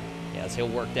 Yes, he'll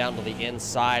work down to the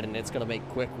inside, and it's going to make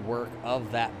quick work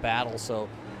of that battle. So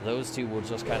those two will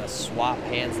just kind of swap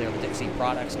hands there. Dixie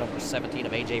Products, number 17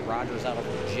 of A.J. Rogers out of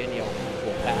Virginia,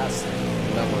 will pass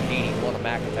number 81 of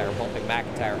McIntyre, bumping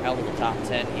McIntyre out of the top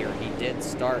 10 here. He did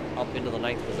start up into the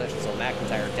 9th position, so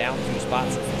McIntyre down 2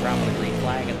 spots since the drop of the green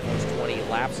flag in the first 20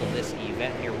 laps of this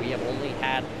event here. We have only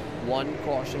had 1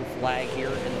 caution flag here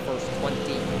in the first 20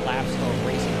 laps of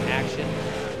racing action.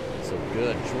 So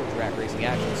good short track racing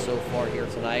action so far here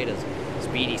tonight, as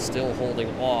Speedy still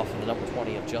holding off the number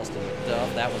 20 of Justin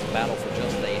McDuff. That was a battle for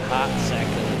just a hot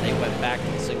second, and they went back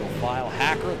to the single file.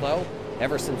 Hacker, though,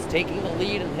 ever since taking the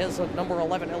lead in his number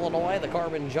 11 Illinois, the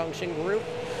Carbon Junction group,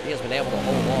 he has been able to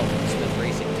hold on to the Smith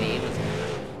Racing team as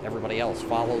everybody else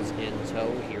follows in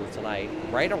tow here tonight.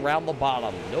 Right around the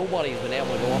bottom, nobody's been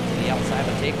able to go up to the outside,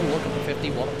 but take a look at the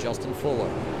 51 of Justin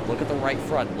Fuller. Look at the right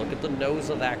front. Look at the nose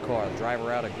of that car. The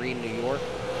driver out of Green, New York.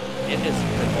 It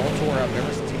has been all tore up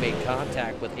ever since he made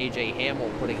contact with A.J.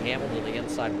 Hamill, putting Hamill to the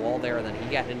inside wall there, and then he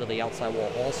got into the outside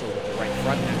wall also with the right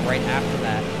front, and right after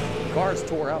that, the car's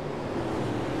tore up.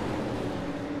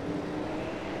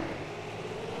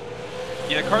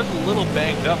 Yeah, the car's a little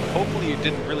banged up. Hopefully it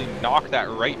didn't really knock that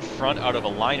right front out of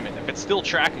alignment. If it's still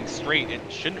tracking straight, it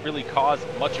shouldn't really cause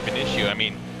much of an issue. I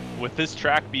mean, with this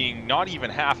track being not even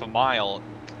half a mile,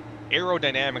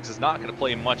 aerodynamics is not going to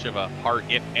play much of a part,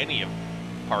 if any of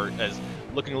part, as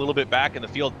looking a little bit back in the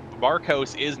field,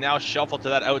 Barkhouse is now shuffled to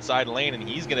that outside lane, and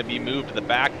he's going to be moved to the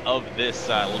back of this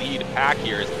lead pack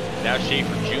here. As now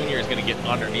Schaefer Jr. is going to get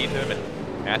underneath him,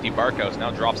 and Matthew Barkhouse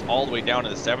now drops all the way down to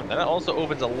the 7th, and that also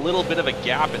opens a little bit of a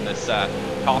gap in this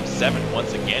top 7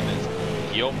 once again,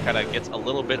 as Guillaume kind of gets a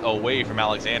little bit away from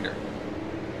Alexander.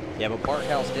 Yeah, but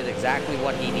Barkhouse did exactly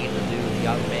what he needed to do, the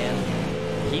young man.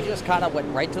 He just kind of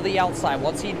went right to the outside.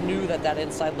 Once he knew that that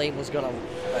inside lane was going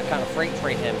to kind of freight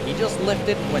train him, he just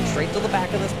lifted, went straight to the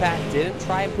back of this pack, didn't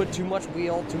try and put too much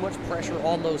wheel, too much pressure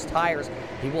on those tires.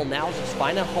 He will now just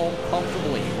find a home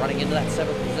comfortably running into that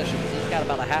 7th position, because he's got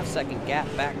about a half-second gap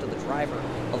back to the driver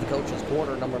of the coach's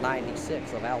quarter, number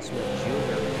 96 of Al Smith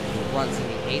Jr., who runs in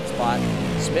the 8th spot.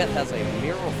 Smith has a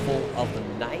mirror full of the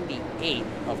 98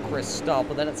 of Chris Stump,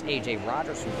 and then it's A.J.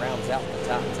 Rogers who rounds out the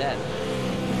top 10.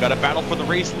 Got a battle for the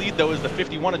race lead, though, is the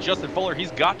 51 of Justin Fuller.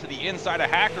 He's got to the inside of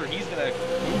Hacker. He's going to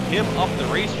move him up the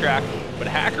racetrack, but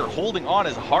Hacker holding on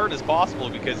as hard as possible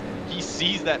because he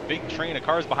sees that big train of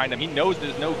cars behind him. He knows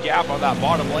there's no gap on that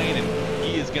bottom lane, and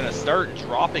he is going to start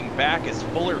dropping back as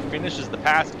Fuller finishes the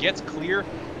pass, gets clear,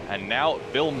 and now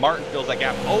Bill Martin fills that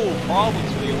gap. Oh,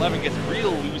 problems for the 11, gets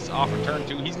real loose off of turn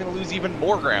 2. He's going to lose even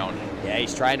more ground. Yeah,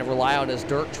 he's trying to rely on his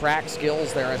dirt track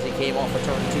skills there as he came off of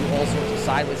turn 2. All sorts of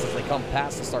sideways as they come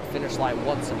past the start-finish line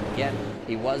once again.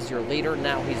 He was your leader.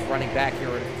 Now he's running back here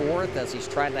in fourth as he's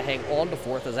trying to hang on to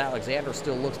fourth as Alexander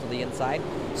still looks to the inside.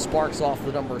 Sparks off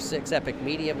the number 6 Epic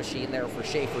Media Machine there for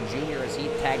Schaefer Jr. as he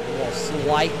tagged the ball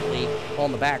slightly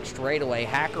on the back straightaway.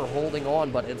 Hacker holding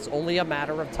on, but it's only a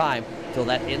matter of time till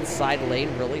that inside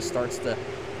lane really starts to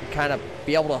kind of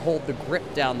be able to hold the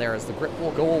grip down there, as the grip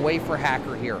will go away for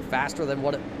Hacker here faster than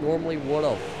what it normally would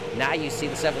have. Now you see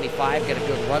the 75 get a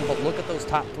good run, but look at those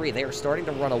top 3. They are starting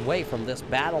to run away from this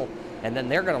battle, and then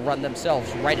they're going to run themselves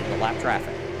right into lap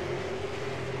traffic.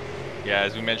 Yeah,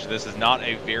 as we mentioned, this is not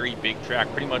a very big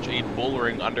track, pretty much a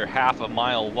bullring under half a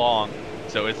mile long,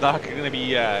 so it's not going to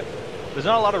be there's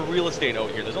not a lot of real estate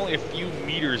out here. There's only a few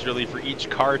meters really for each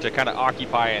car to kind of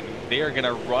occupy, and they are going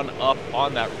to run up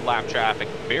on that lap traffic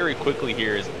very quickly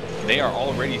here, as they are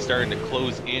already starting to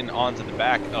close in onto the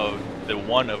back of the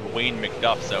one of Wayne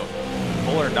McDuff. So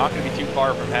Fuller not going to be too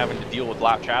far from having to deal with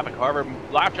lap traffic. However,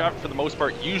 lap traffic for the most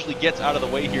part usually gets out of the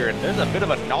way here, and there's a bit of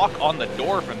a knock on the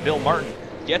door from Bill Martin.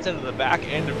 Gets into the back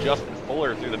end of Justin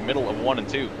Fuller through the middle of 1 and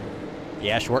 2.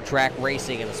 Yeah, short track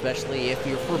racing, and especially if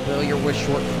you're familiar with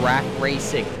short track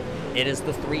racing, it is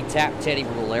the 3-tap Teddy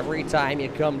rule. Every time you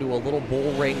come to a little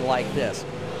bull ring like this,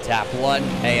 tap 1,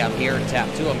 hey, I'm here. Tap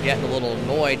 2, I'm getting a little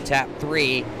annoyed. Tap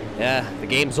 3, the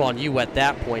game's on you at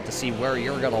that point to see where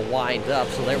you're going to wind up.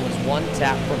 So there was 1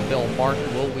 tap from Bill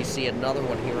Martin. Will we see another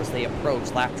one here as they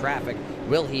approach lap traffic?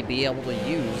 Will he be able to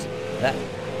use that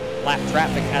lap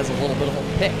traffic as a little bit of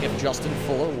a pick if Justin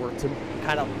Fuller were to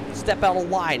kind of step out of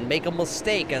line, make a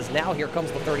mistake, as now here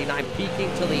comes the 39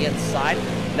 peeking to the inside.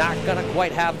 Not going to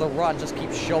quite have the run, just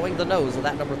keeps showing the nose of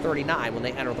that number 39 when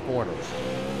they enter the corners.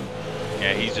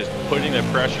 Yeah, he's just putting the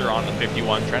pressure on the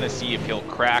 51, trying to see if he'll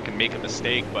crack and make a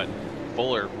mistake, but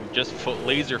Fuller just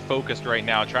laser focused right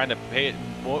now, trying to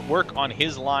work on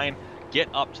his line, get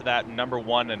up to that number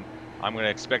 1, and I'm going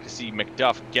to expect to see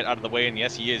McDuff get out of the way, and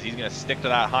yes, he is. He's going to stick to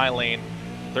that high lane.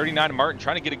 39 Martin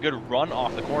trying to get a good run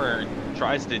off the corner,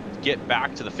 tries to get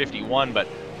back to the 51, but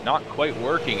not quite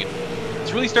working.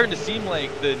 It's really starting to seem like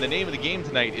the name of the game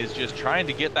tonight is just trying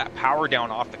to get that power down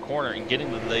off the corner and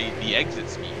getting the exit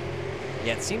speed.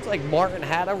 Yeah, it seems like Martin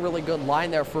had a really good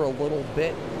line there for a little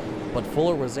bit, but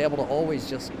Fuller was able to always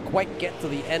just quite get to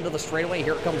the end of the straightaway.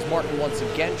 Here comes Martin once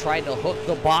again, trying to hook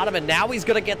the bottom, and now he's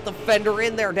going to get the fender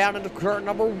in there down into turn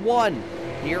number 1.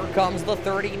 Here comes the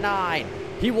 39.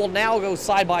 He will now go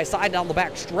side by side down the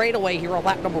back straightaway here on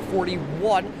lap number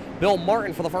 41. Bill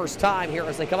Martin for the first time here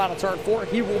as they come out of turn 4.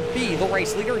 He will be the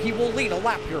race leader. He will lead a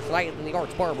lap here tonight in the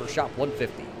Arts Barber Shop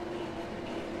 150.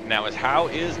 Now, how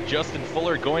is Justin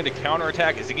Fuller going to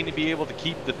counterattack? Is he going to be able to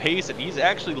keep the pace? And he's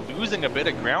actually losing a bit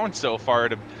of ground so far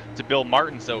to Bill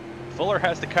Martin. So Fuller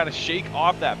has to kind of shake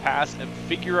off that pass and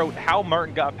figure out how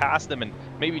Martin got past him, and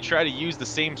maybe try to use the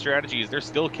same strategy as they're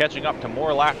still catching up to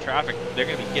more lap traffic. They're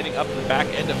going to be getting up to the back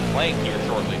end of Plank here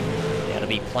shortly. Yeah, it'll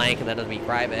be Plank, and then it'll be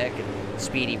Krybeck and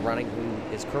Speedy running,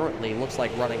 who is currently, looks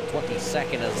like, running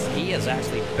 22nd, as he is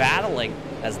actually battling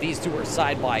as these two are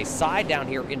side by side down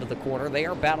here into the corner. They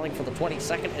are battling for the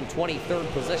 22nd and 23rd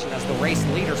position as the race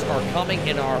leaders are coming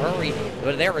in a hurry,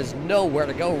 but there is nowhere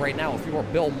to go right now. If you are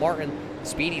Bill Martin,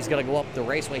 Speedy's going to go up the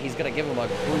raceway. He's going to give him a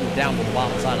groove down to the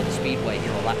bottom side of the speedway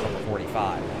here on lap number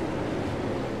 45.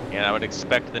 And I would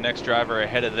expect the next driver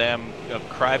ahead of them, of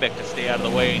Krybeck, to stay out of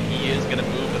the way, and he is going to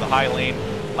move to the high lane.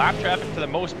 Lap traffic, for the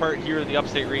most part here in the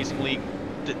Upstate Racing League,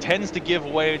 tends to give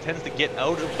way, tends to get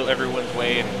out of everyone's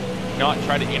way and not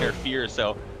try to interfere.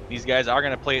 So these guys are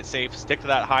going to play it safe, stick to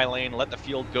that high lane, let the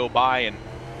field go by, and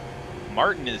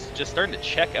Martin is just starting to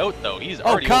check out, though. He's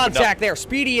already contact there.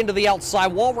 Speedy into the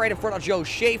outside wall right in front of Joe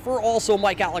Schaefer. Also,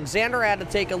 Mike Alexander had to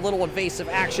take a little invasive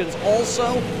actions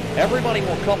also. Everybody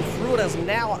will come through it as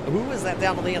now, who is that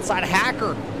down to the inside?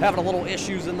 Hacker having a little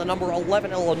issues in the number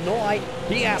 11 Illinois.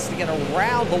 He has to get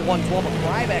around the 112 of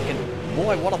Krybeck, and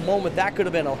boy, what a moment that could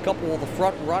have been. A couple of the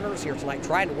front runners here tonight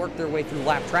trying to work their way through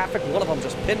lap traffic. One of them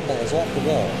just pinballs off the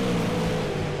wall.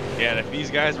 Yeah, and if these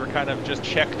guys were kind of just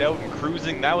checked out and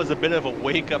cruising, that was a bit of a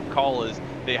wake-up call, as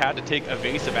they had to take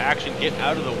evasive action, get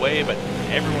out of the way, but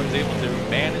everyone's able to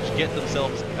manage, get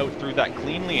themselves out through that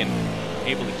cleanly and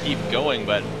able to keep going.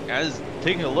 But as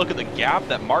taking a look at the gap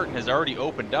that Martin has already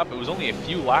opened up, it was only a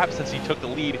few laps since he took the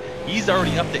lead. He's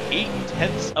already up to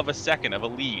 0.8 of a second of a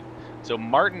lead. So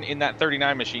Martin in that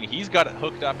 39 machine, he's got it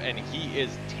hooked up and he is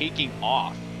taking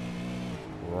off.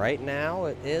 Right now,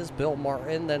 it is Bill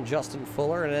Martin, then Justin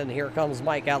Fuller, and then here comes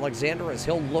Mike Alexander as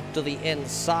he'll look to the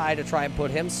inside to try and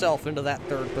put himself into that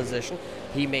 3rd position.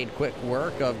 He made quick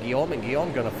work of Guillaume, and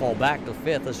Guillaume going to fall back to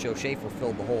 5th as Joe Schaefer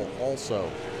filled the hole also.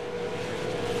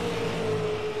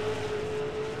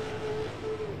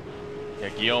 Yeah,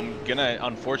 Guillaume gonna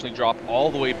unfortunately drop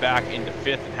all the way back into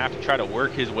 5th and have to try to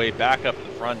work his way back up to the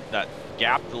front. That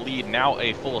gap to lead now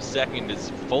a full second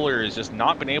as Fuller has just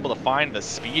not been able to find the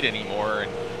speed anymore,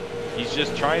 and he's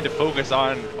just trying to focus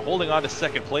on holding on to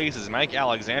 2nd place as Mike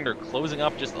Alexander closing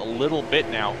up just a little bit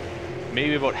now,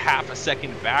 maybe about half a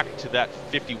second back to that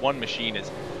 51 machine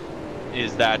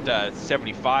is that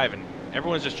 75, and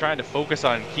everyone's just trying to focus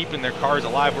on keeping their cars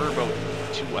alive. We're about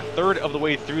to a third of the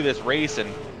way through this race,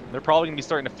 and they're probably going to be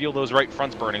starting to feel those right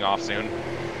fronts burning off soon.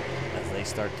 As they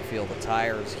start to feel the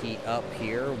tires heat up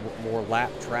here, more lap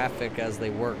traffic as they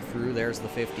work through. There's the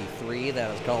 53,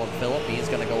 that is Colin Phillip. He's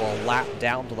going to go a lap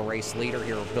down to the race leader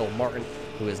here, Bill Martin,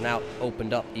 who has now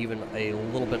opened up even a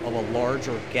little bit of a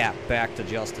larger gap back to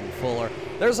Justin Fuller.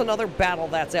 There's another battle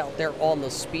that's out there on the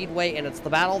speedway, and it's the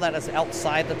battle that is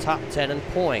outside the top 10 in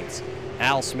points.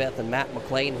 Al Smith and Matt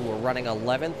McLean, who are running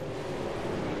 11th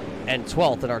and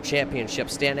 12th in our championship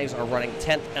standings, are running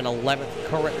 10th and 11th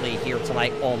currently here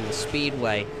tonight on the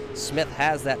speedway. Smith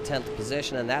has that 10th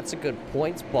position, and that's a good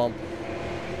points bump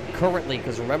currently,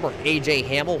 because remember AJ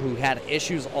Hamill, who had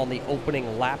issues on the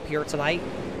opening lap here tonight,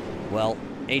 well,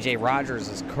 AJ Rogers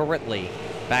is currently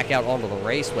back out onto the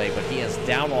raceway, but he is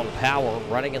down on power,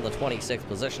 running in the 26th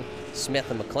position. Smith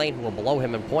and McLean, who are below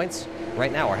him in points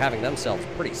right now, are having themselves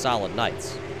pretty solid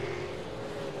nights.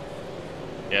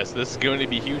 Yes, this is going to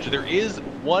be huge. There is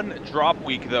one drop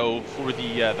week, though, for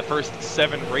the first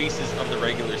 7 races of the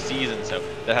regular season, so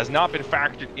that has not been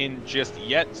factored in just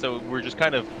yet, so we're just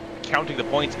kind of counting the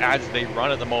points as they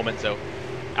run at the moment. So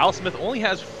Al Smith only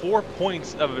has 4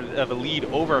 points of a lead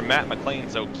over Matt McLean,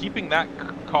 so keeping that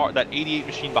car, that 88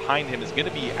 machine behind him, is going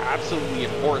to be absolutely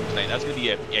important tonight. That's going to be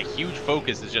a huge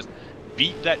focus, is just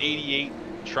beat that 88,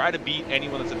 try to beat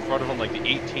anyone that's in front of him, like the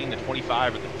 18, the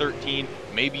 25, or the 13,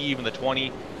 maybe even the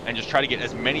 20, and just try to get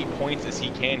as many points as he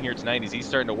can here tonight as he's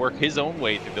starting to work his own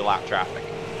way through the lap traffic.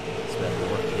 Smith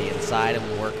will work to the inside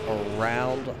and work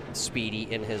around Speedy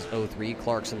in his 03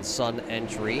 Clarkson Sun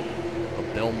entry.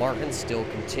 But Bill Martin still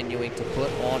continuing to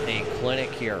put on a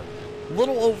clinic here.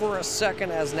 Little over a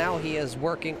second, as now he is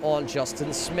working on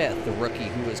Justin Smith, the rookie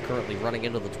who is currently running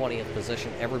into the 20th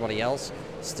position. Everybody else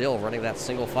still running that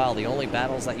single file. The only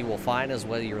battles that you will find is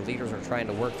whether your leaders are trying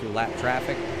to work through lap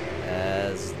traffic,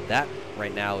 as that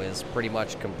right now is pretty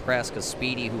much compressed, because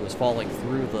Speedy, who was falling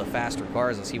through the faster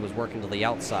cars as he was working to the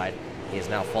outside, he is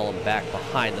now fallen back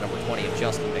behind the number 20 of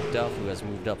Justin McDuff, who has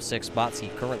moved up 6 spots. He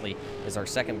currently is our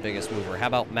second biggest mover. How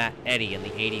about Matt Eddy in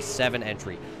the 87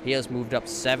 entry? He has moved up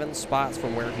 7 spots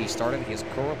from where he started. He is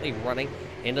currently running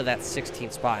into that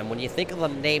 16th spot. And when you think of the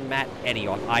name Matt Eddy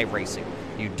on iRacing,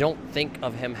 you don't think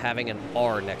of him having an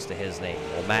R next to his name.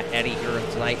 Well, Matt Eddy here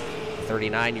tonight,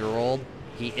 39-year-old,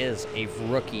 he is a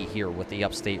rookie here with the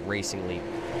Upstate Racing League.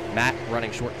 Matt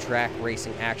running short track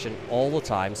racing action all the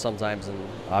time, sometimes in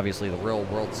obviously the real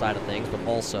world side of things, but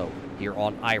also here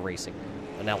on iRacing.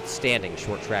 An outstanding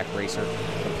short track racer,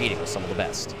 competing with some of the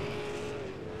best.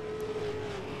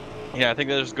 Yeah, I think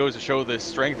that just goes to show the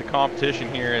strength of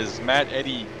competition here, as Matt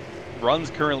Eddy runs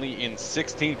currently in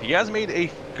 16th. He has made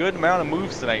a good amount of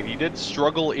moves tonight. He did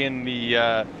struggle in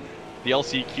the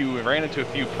LCQ and ran into a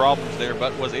few problems there,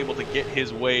 but was able to get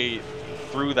his way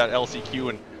through that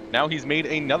LCQ, and now he's made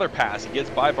another pass. He gets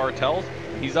by Bartels,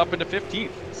 and he's up into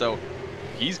 15th. So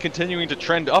he's continuing to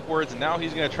trend upwards, and now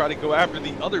he's going to try to go after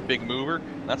the other big mover,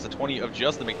 and that's the 20 of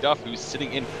Justin McDuff, who's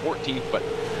sitting in 14th. But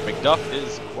McDuff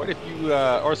is quite a few,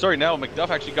 now McDuff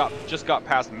actually just got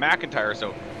past McIntyre,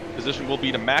 so position will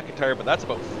be to McIntyre, but that's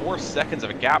about 4 seconds of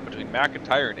a gap between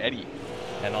McIntyre and Eddy.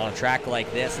 And on a track like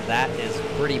this, that is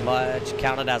pretty much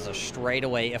counted as a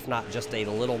straightaway, if not just a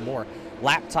little more.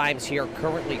 Lap times here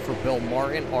currently for Bill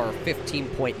Martin are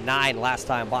 15.9. Last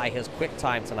time by, his quick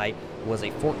time tonight was a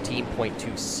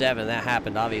 14.27. That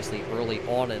happened obviously early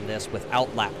on in this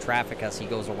without lap traffic, as he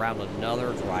goes around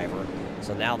another driver.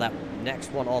 So now that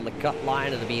next one on the cut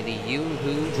line, it'll be the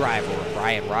Yoo-Hoo driver,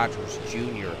 Brian Rogers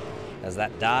Jr., as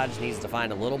that Dodge needs to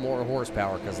find a little more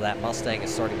horsepower, because that Mustang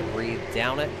is starting to breathe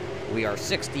down it. We are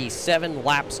 67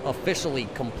 laps officially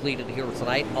completed here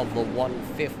tonight of the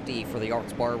 150 for the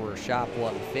Arts Barber Shop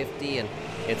 150, and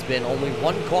it's been only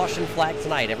one caution flag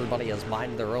tonight. Everybody has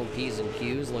minded their own P's and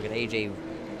Q's. Look at AJ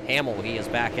Hamill. He is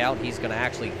back out. He's going to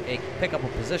actually pick up a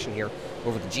position here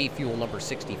over the G Fuel number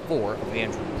 64 of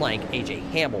Andrew Plank. AJ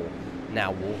Hamill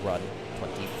now will run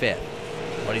 25th,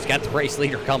 but he's got the race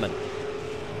leader coming.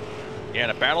 Yeah,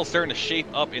 and a battle starting to shape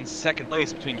up in second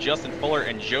place between Justin Fuller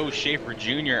and Joe Schaefer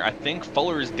Jr. I think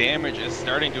Fuller's damage is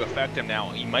starting to affect him now.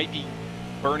 He might be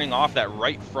burning off that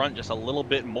right front just a little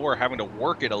bit more, having to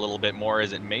work it a little bit more,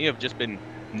 as it may have just been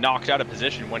knocked out of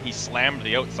position when he slammed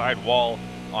the outside wall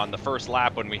on the first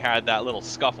lap when we had that little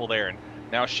scuffle there. And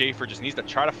now Schaefer just needs to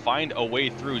try to find a way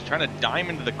through. He's trying to dime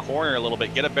into the corner a little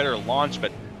bit, get a better launch,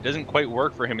 but it doesn't quite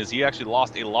work for him as he actually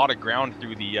lost a lot of ground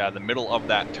through the middle of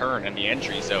that turn and the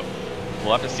entry. So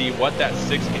we'll have to see what that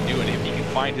 6 can do and if he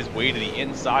can find his way to the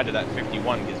inside of that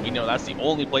 51, because we know that's the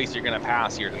only place you're going to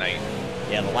pass here tonight.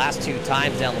 Yeah, the last 2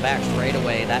 times down the back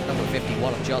straightaway, that number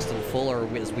 51 of Justin Fuller,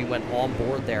 as we went on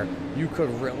board there, you could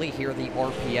really hear the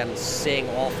RPM sing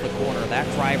off the corner. That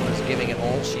driver is giving it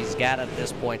all she's got at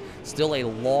this point. Still a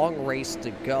long race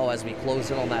to go as we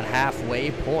close in on that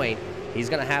halfway point. He's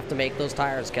going to have to make those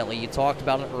tires, Kelly. You talked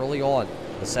about it early on.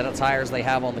 The set of tires they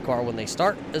have on the car when they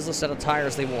start is the set of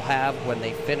tires they will have when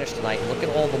they finish tonight. Look at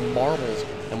all the marbles,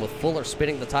 and with Fuller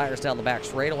spinning the tires down the back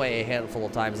straightaway a handful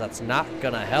of times, that's not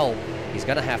going to help. He's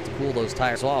going to have to cool those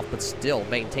tires off, but still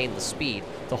maintain the speed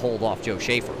to hold off Joe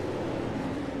Schaefer.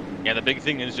 Yeah, the big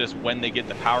thing is just when they get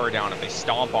the power down, if they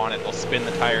stomp on it, they'll spin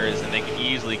the tires, and they can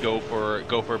easily go for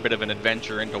a bit of an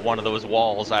adventure into one of those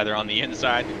walls, either on the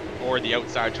inside or the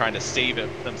outside, trying to save it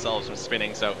themselves from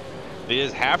spinning. So they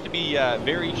just have to be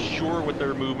very sure with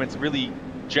their movements, really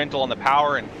gentle on the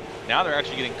power, and now they're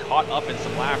actually getting caught up in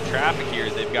some lap traffic here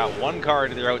as they've got one car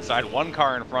to their outside, one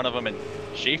car in front of them, and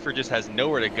Schaefer just has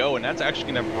nowhere to go, and that's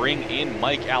actually going to bring in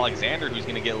Mike Alexander, who's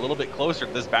going to get a little bit closer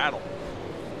to this battle.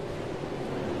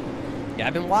 Yeah,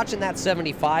 I've been watching that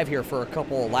 75 here for a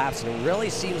couple of laps, and it really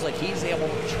seems like he's able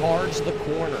to charge the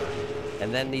corner.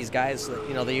 And then these guys,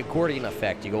 you know, the accordion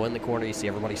effect. You go in the corner, you see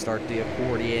everybody start the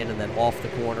accordion, and then off the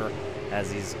corner, as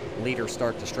these leaders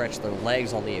start to stretch their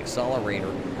legs on the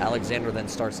accelerator, Alexander then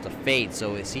starts to fade.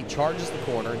 So as he charges the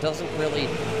corner, doesn't really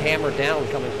hammer down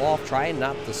coming off, trying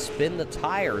not to spin the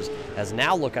tires. As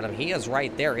now look at him, he is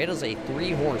right there. It is a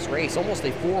 3-horse race, almost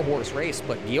a 4-horse race,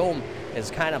 but Guillaume is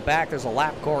kind of back. There's a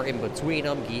lap car in between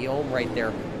them. Guillaume right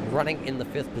there running in the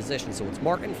 5th position. So it's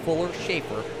Martin, Fuller,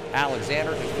 Schaefer,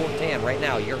 Alexander, and Fortin right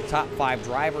now, your top 5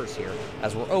 drivers here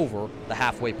as we're over the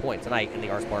halfway point tonight in the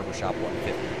Ars Barbershop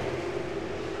 150.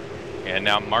 And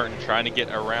now Martin trying to get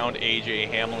around AJ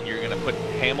Hamel. You're going to put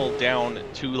Hamel down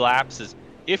 2 laps. As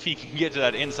if he can get to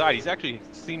that inside, he's actually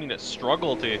seeming to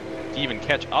struggle to even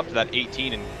catch up to that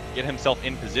 18 and get himself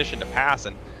in position to pass.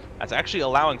 And that's actually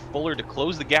allowing Fuller to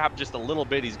close the gap just a little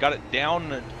bit. He's got it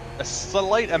down a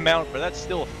slight amount, but that's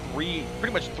still pretty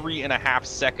much 3.5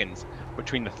 seconds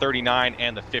between the 39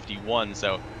 and the 51.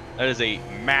 So that is a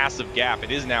massive gap. It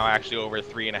is now actually over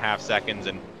 3.5 seconds,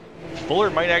 and Fuller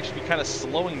might actually be kind of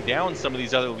slowing down some of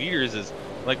these other leaders. As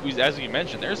we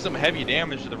mentioned, there's some heavy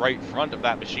damage to the right front of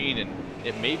that machine, and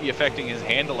it may be affecting his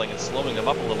handling and slowing him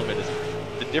up a little bit. As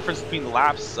the difference between the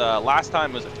laps last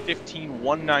time was a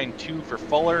 15.192 for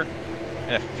Fuller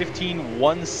and a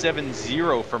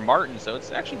 15.170 for Martin, so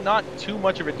it's actually not too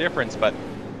much of a difference, but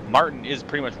Martin is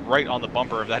pretty much right on the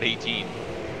bumper of that 18.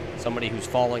 Somebody who's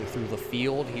falling through the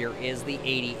field here is the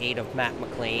 88 of Matt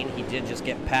McLean. He did just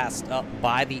get passed up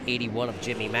by the 81 of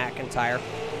Jimmy McIntyre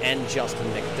and Justin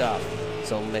McDuff.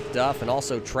 So McDuff, and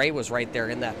also Trey was right there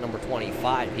in that number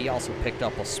 25. He also picked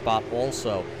up a spot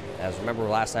also. As remember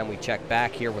last time we checked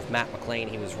back here with Matt McLean,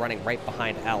 he was running right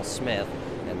behind Al Smith.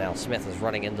 And now Smith is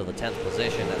running into the 10th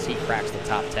position as he cracks the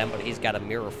top 10, but he's got a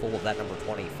mirror full of that number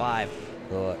 25.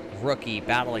 The rookie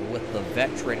battling with the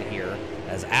veteran here,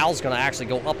 as Al's going to actually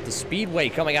go up the speedway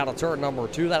coming out of turn number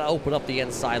 2. That'll open up the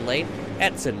inside lane.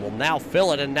 Edson will now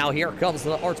fill it, and now here comes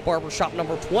the Arts Barbershop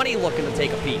number 20 looking to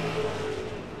take a peek.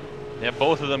 Yeah,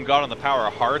 both of them got on the power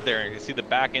hard there. You can see the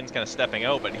back end's kind of stepping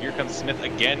out, but here comes Smith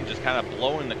again, just kind of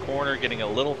blowing the corner, getting a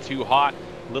little too hot,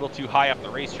 a little too high up the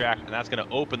racetrack, and that's going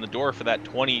to open the door for that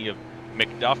 20 of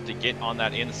McDuff to get on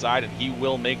that inside, and he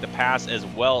will make the pass as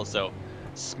well. So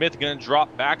Smith going to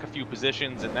drop back a few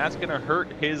positions, and that's going to hurt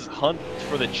his hunt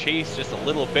for the chase just a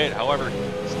little bit. However,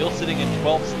 still sitting in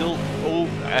 12th, still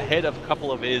ahead of a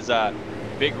couple of his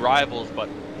big rivals, but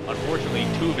unfortunately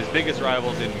 2 of his biggest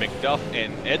rivals in McDuff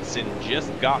and Edson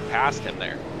just got past him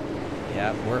there.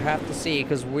 Yeah, we'll have to see,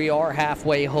 because we are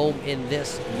halfway home in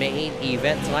this main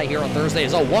event tonight here on Thursday.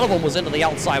 So one of them was into the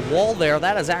outside wall there.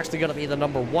 That is actually going to be the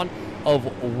number 1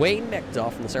 of Wayne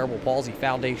McDuff from the Cerebral Palsy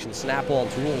Foundation Snap-on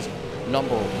Tools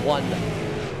number 1.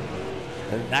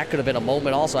 And that could have been a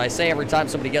moment also. I say every time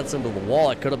somebody gets into the wall,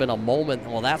 it could have been a moment.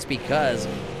 Well, that's because,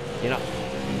 you know,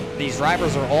 these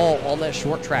drivers are all on that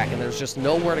short track, and there's just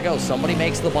nowhere to go. Somebody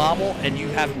makes the bobble, and you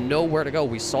have nowhere to go.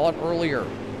 We saw it earlier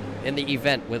in the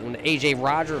event when AJ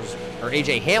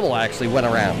Hamel actually went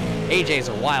around. AJs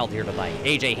are wild here tonight.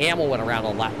 AJ Hamel went around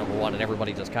on lap number 1, and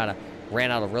everybody just kind of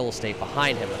ran out of real estate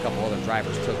behind him. A couple other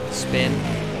drivers took the spin.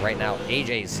 Right now,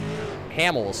 AJ's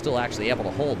Hamill is still actually able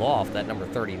to hold off that number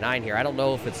 39 here. I don't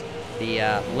know if it's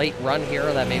the late run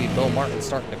here that maybe Bill Martin's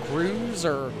starting to cruise,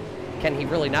 or can he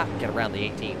really not get around the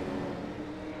 18?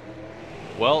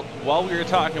 Well, while we were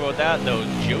talking about that, though,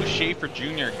 Joe Schaefer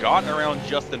Jr. got around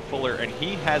Justin Fuller, and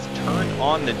he has turned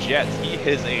on the jets. He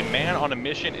is a man on a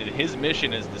mission, and his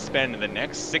mission is to spend the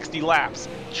next 60 laps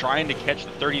trying to catch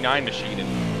the 39 machine,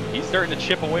 and he's starting to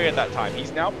chip away at that time.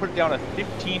 He's now put down a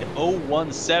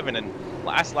 15:017, and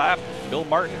last lap, Bill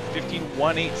Martin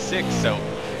 15:186, so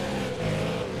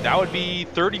that would be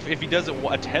 30. If he does it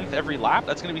a 10th every lap,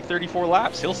 that's going to be 34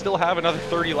 laps. He'll still have another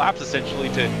 30 laps essentially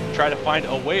to try to find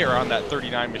a way around that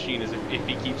 39 machine if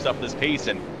he keeps up this pace.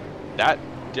 And that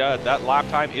lap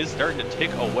time is starting to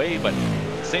tick away, but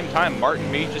at the same time,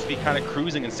 Martin may just be kind of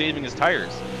cruising and saving his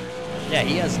tires. Yeah,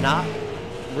 he has not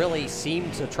really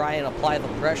seemed to try and apply the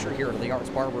pressure here to the Arts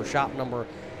Barber shop number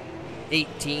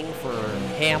 18 for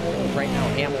Hamill. Right now,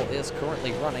 Hamill is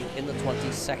currently running in the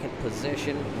 22nd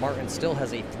position. Martin still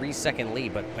has a 3-second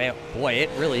lead, but man, boy, it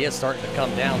really is starting to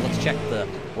come down. Let's check the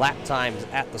lap times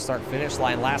at the start-finish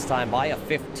line. Last time by a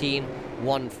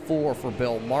 15:14 for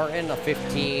Bill Martin, a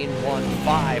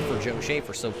 15:15 for Joe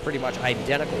Schaefer. So pretty much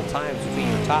identical times between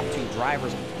your top two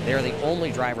drivers. They're the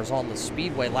only drivers on the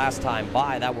speedway last time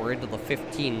by that were into the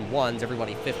 15:1s.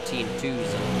 Everybody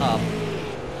 15:2s and up.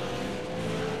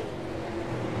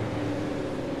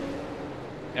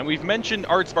 And we've mentioned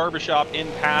Arts Barbershop in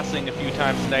passing a few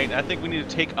times tonight, and I think we need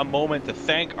to take a moment to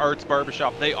thank Arts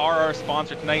Barbershop. They are our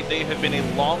sponsor tonight. They have been a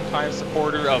longtime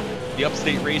supporter of the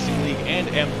Upstate Racing League and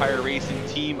Empire Racing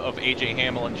team of AJ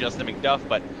Hamill and Justin McDuff,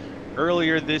 but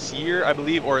earlier this year, I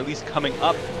believe, or at least coming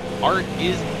up, Art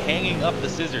is hanging up the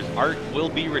scissors. Art will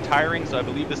be retiring, so I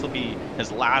believe this will be his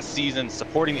last season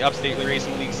supporting the Upstate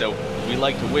Racing League, so we'd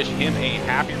like to wish him a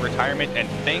happy retirement and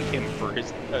thank him for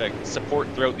his support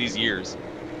throughout these years.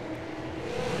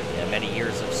 Many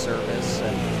years of service,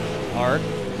 and Art,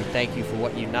 we thank you for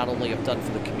what you not only have done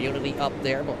for the community up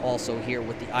there, but also here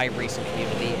with the iRacing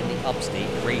community and the Upstate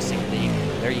Racing League.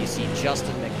 There you see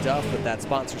Justin McDuff with that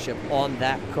sponsorship on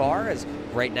that car, as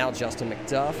right now Justin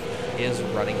McDuff is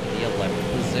running in the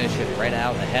 11th position. Right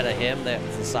out ahead of him,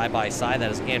 that's the side-by-side, that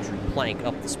is Andrew Plank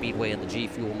up the speedway in the G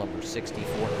Fuel number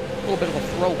 64. A little bit of a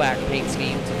throwback paint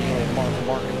scheme to the old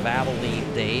Mark and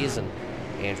Valvoline days, and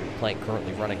Andrew Plank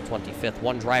currently running 25th.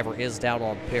 One driver is down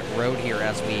on pit road here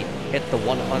as we hit the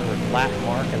 100 lap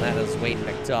mark, and that is Wade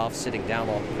McDuff sitting down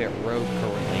on pit road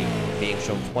currently, being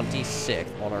shown 26th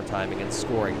on our timing and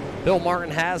scoring. Bill Martin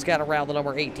has got around the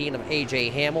number 18 of AJ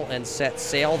Hamill and set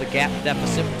sail. The gap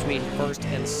deficit between first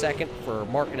and second for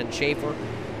Martin and Schaefer,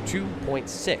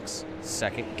 2.6.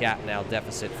 Second gap now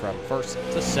deficit from first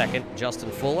to second. Justin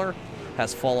Fuller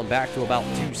has fallen back to about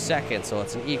 2 seconds, so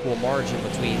it's an equal margin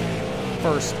between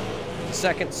first to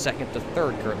second, second to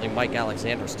third. Currently, Mike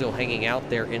Alexander still hanging out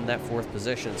there in that 4th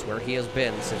position. It's where he has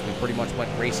been since we pretty much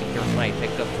went racing here tonight.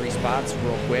 Picked up 3 spots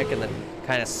real quick and then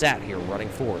kind of sat here running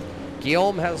 4th.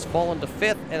 Guillaume has fallen to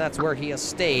 5th, and that's where he has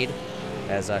stayed,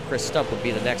 as Chris Stump would be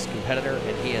the next competitor,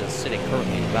 and he is sitting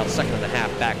currently about 1.5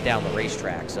 seconds back down the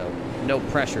racetrack. So no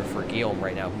pressure for Guillaume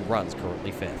right now, who runs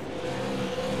currently 5th.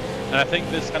 And I think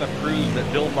this kind of proves that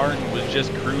Bill Martin was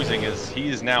just cruising, as he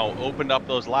has now opened up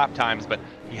those lap times, but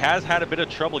he has had a bit of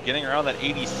trouble getting around that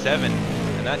 87,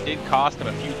 and that did cost him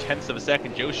a few tenths of a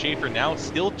second. Joe Schaefer now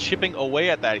still chipping away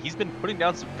at that. He's been putting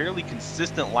down some fairly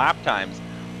consistent lap times,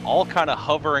 all kind of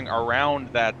hovering around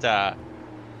that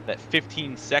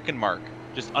 15-second mark,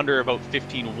 just under about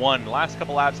 15:1. The last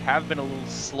couple laps have been a little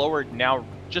slower now,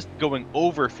 just going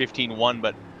over 15:1,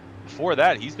 but before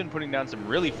that, he's been putting down some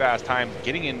really fast times,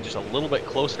 getting in just a little bit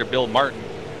closer to Bill Martin.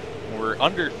 We're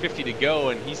under 50 to go,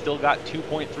 and he's still got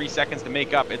 2.3 seconds to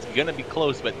make up. It's going to be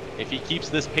close, but if he keeps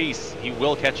this pace, he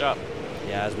will catch up.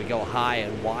 Yeah, as we go high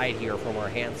and wide here from our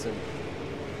Hanson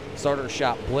Starter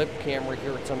Shop blip camera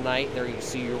here tonight, there you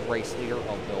see your race leader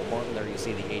of Bill Martin. There you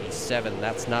see the 87.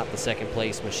 That's not the second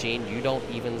place machine. You don't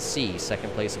even see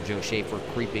second place of Joe Schaefer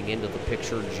creeping into the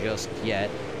picture just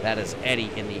yet. That is Eddie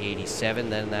in the 87.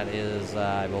 Then that is,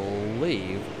 I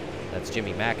believe, that's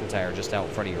Jimmy McIntyre just out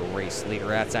in front of your race leader.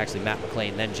 That's actually Matt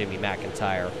McLean, then Jimmy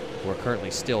McIntyre. We're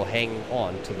currently still hanging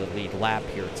on to the lead lap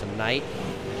here tonight.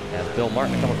 As Bill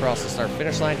Martin come across the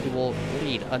start-finish line, he will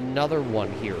lead another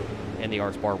one here in the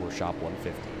Arts Barber Shop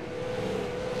 150.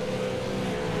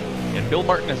 And Bill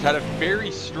Martin has had a very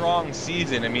strong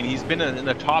season. I mean, he's been in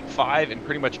the top 5 in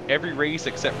pretty much every race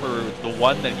except for the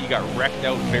one that he got wrecked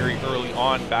out very early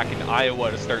on back in Iowa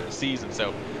to start the season.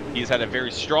 So he's had a very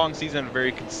strong season, a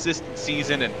very consistent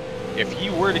season, and if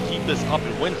he were to keep this up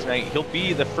and win tonight, he'll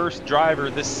be the first driver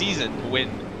this season to win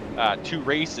 2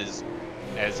 races.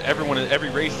 as every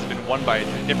race has been won by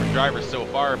a different driver so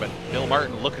far, but Bill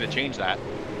Martin looking to change that.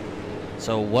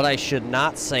 So what I should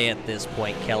not say at this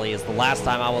point, Kelly, is the last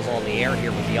time I was on the air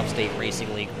here with the Upstate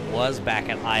Racing League was back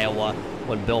in Iowa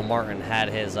when Bill Martin had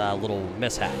his little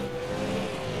mishap.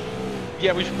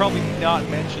 Yeah, we should probably not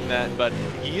mention that, but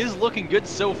he is looking good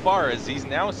so far as he's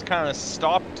now kind of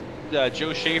stopped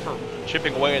Joe Schaefer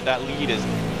chipping away at that lead as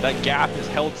that gap is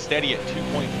held steady at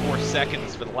 2.4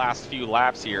 seconds for the last few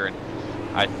laps here. And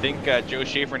I think Joe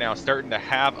Schaefer now starting to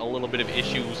have a little bit of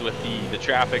issues with the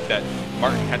traffic that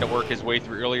Martin had to work his way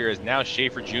through earlier, as now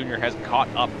Schaefer Jr. has caught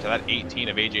up to that 18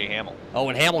 of AJ Hamill. Oh,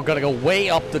 and Hamill going to go way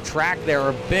up the track there.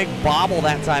 A big bobble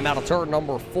that time out of turn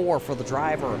number 4 for the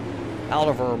driver out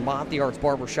of Vermont, the Arts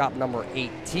Barbershop number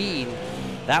 18.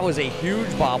 That was a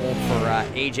huge bobble for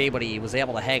AJ, but he was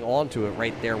able to hang on to it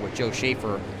right there with Joe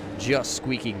Schaefer just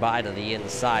squeaking by to the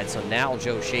inside. So now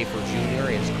Joe Schaefer Jr.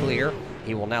 is clear.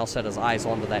 He will now set his eyes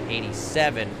onto that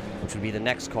 87, which would be the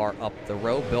next car up the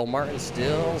road. Bill Martin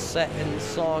still setting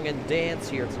song and dance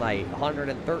here tonight.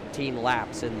 113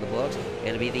 laps in the books.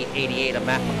 It'll be the 88 of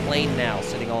Matt McLean now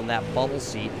sitting on that bubble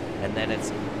seat. And then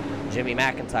it's Jimmy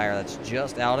McIntyre that's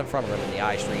just out in front of him in the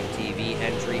iStream TV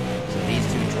entry. So these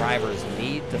two drivers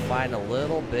need to find a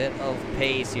little bit of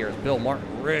pace here. Is Bill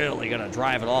Martin really going to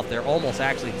drive it off there? Almost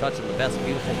actually touching the best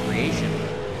beautiful creation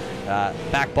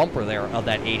back bumper there of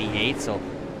that 88. So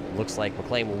looks like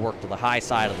McLean will work to the high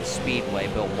side of the speedway.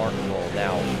 Bill Martin will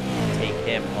now take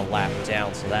him a lap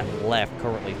down. So that left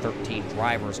currently 13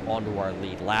 drivers onto our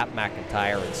lead lap.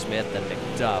 McIntyre and Smith and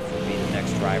McDuff will be the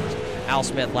next drivers. Al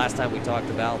Smith, last time we talked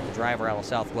about the driver out of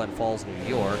South Glen Falls, New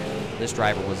York. This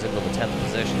driver was into the 10th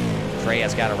position. Trey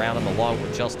has got around him along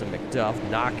with Justin McDuff,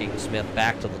 knocking Smith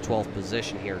back to the 12th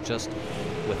position here just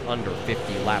with under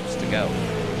 50 laps to go.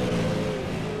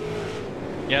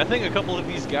 Yeah, I think a couple of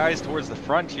these guys towards the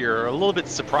front here are a little bit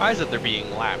surprised that they're being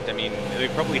lapped. I mean, they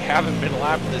probably haven't been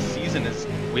lapped this season, as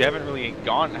we haven't really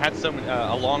had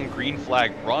a long green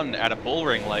flag run at a bull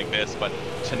ring like this. But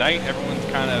tonight, everyone's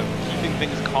kind of keeping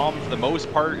things calm for the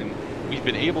most part, and we've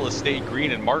been able to stay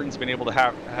green. And Martin's been able to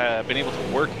have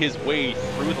work his way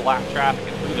through the lap traffic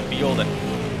and through the field.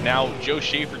 And now Joe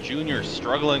Schaefer Jr. is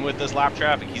struggling with this lap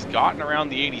traffic. He's gotten around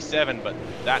the 87, but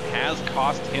that has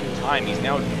cost him time. He's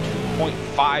now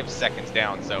 2.5 seconds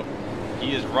down, so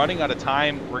he is running out of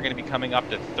time. We're going to be coming up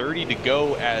to 30 to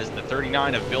go as the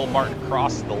 39 of Bill Martin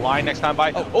crosses the line next time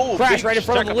by. Oh, crash right in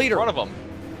front of the leader. In front of him.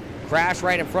 Crash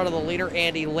right in front of the leader.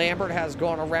 Andy Lambert has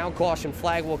gone around. Caution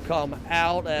flag will come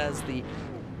out as the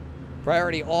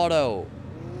Priority Auto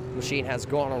machine has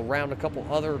gone around. A couple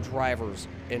other drivers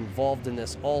involved in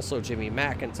this also. Jimmy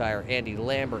McIntyre, Andy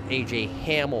Lambert, AJ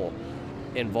Hamill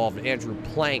involved. Andrew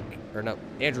Plank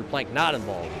not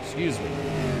involved, excuse me.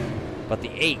 But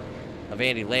the 8 of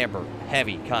Andy Lambert,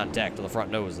 heavy contact to the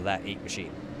front nose of that 8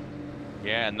 machine.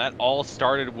 Yeah, and that all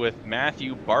started with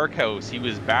Matthew Barkhouse. He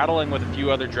was battling with a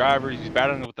few other drivers. He was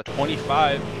battling with the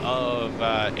 25 of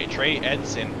Trey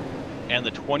Edson and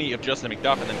the 20 of Justin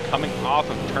McDuff, and then coming off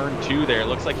of turn 2 there, it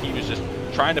looks like he was just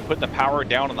trying to put the power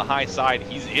down on the high side.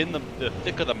 He's in the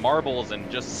thick of the marbles and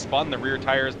just spun the rear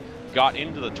tires, got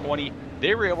into the 20.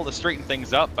 They were able to straighten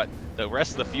things up, but the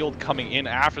rest of the field coming in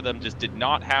after them just did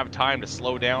not have time to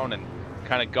slow down and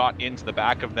kind of got into the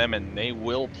back of them, and they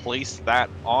will place that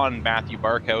on Matthew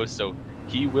Barkhouse, so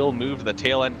he will move to the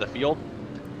tail end of the field.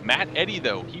 Matt Eddy,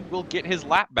 though, he will get his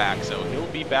lap back, so he'll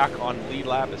be back on lead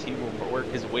lap as he will work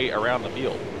his way around the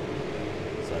field.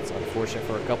 So that's unfortunate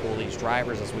for a couple of these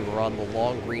drivers as we were on the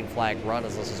long green flag run,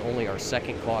 as this is only our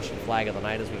second caution flag of the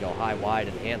night as we go high, wide,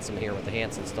 and handsome here with the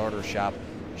Hanson Starter Shop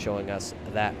showing us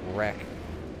that wreck.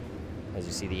 As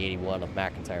you see the 81 of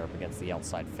McIntyre up against the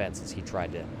outside fence as he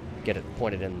tried to get it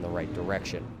pointed in the right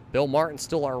direction. Bill Martin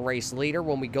still our race leader.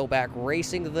 When we go back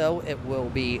racing, though, it will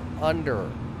be under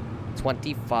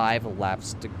 25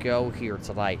 laps to go here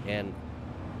tonight. And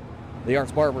the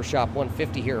Arts Barbershop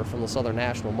 150 here from the Southern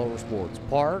National Motorsports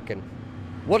Park. And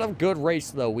what a good race,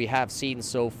 though, we have seen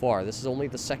so far. This is only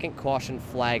the second caution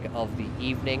flag of the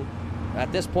evening.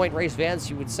 At this point, race fans,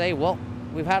 you would say, well,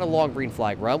 we've had a long green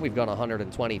flag run. We've gone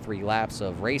 123 laps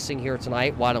of racing here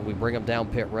tonight. Why don't we bring them down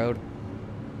pit road?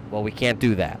 Well, we can't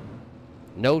do that.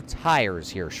 No tires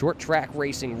here. Short track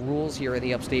racing rules here in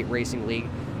the Upstate Racing League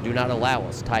do not allow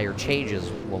us tire changes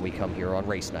when we come here on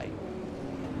race night.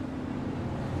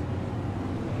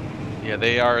 Yeah,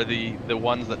 they are the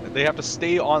ones that they have to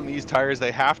stay on these tires.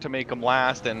 They have to make them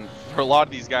last, and for a lot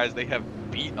of these guys, they have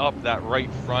beat up that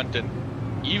right front and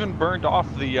even burnt off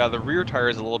the rear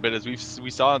tires a little bit, as we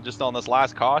saw just on this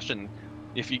last caution.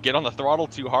 If you get on the throttle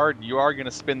too hard, you are going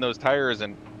to spin those tires,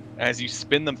 and as you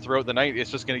spin them throughout the night,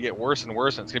 it's just going to get worse and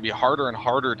worse, and it's going to be harder and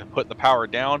harder to put the power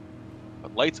down.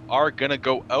 But lights are going to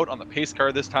go out on the pace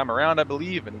car this time around, I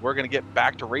believe, and we're going to get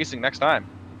back to racing next time.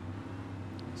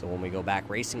 So when we go back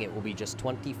racing, it will be just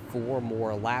 24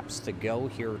 more laps to go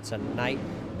here tonight.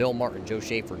 Bill Martin, Joe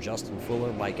Schaefer, Justin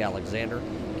Fuller, Mike Alexander,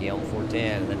 Guillaume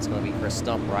Fortin. Then it's going to be Chris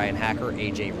Stump, Brian Hacker,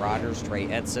 AJ Rogers, Trey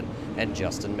Edson, and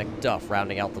Justin McDuff.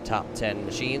 Rounding out the top 10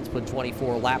 machines, put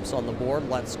 24 laps on the board.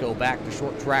 Let's go back to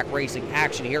short track racing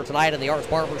action here tonight in the Arts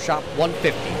Barber Shop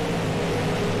 150.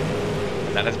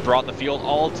 That has brought the field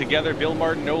all together. Bill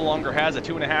Martin no longer has a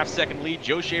 2.5-second lead.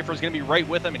 Joe Schaefer is going to be right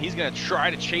with him, and he's going to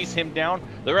try to chase him down.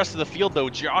 The rest of the field, though,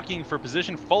 jockeying for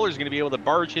position. Fuller's going to be able to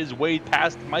barge his way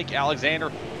past Mike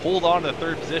Alexander, hold on to the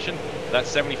third position. That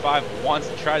 75 wants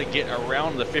to try to get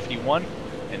around the 51.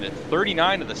 And the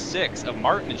 39 to the 6 of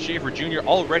Martin and Schaefer Jr.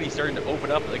 already starting to open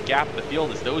up the gap in the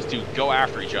field as those two go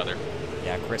after each other.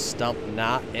 Yeah, Chris Stump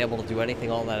not able to do anything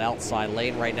on that outside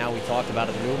lane right now. We talked about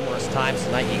it numerous times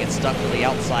tonight. He gets stuck to the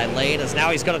outside lane as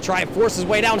now he's going to try and force his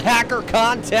way down. Hacker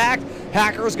contact.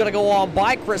 Hacker's going to go on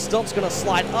by. Chris Stump's going to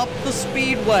slide up the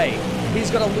speedway. He's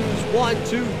going to lose 1,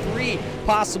 2, 3,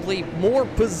 possibly more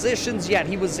positions yet.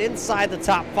 He was inside the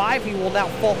top 5. He will now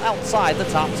fall outside the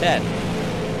top 10.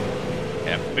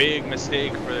 A big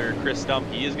mistake for Chris Stump.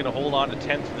 He is going to hold on to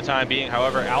 10th for the time being.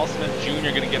 However, Al Smith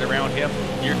Jr. going to get around him.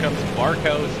 Here comes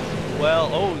Barkhouse as well.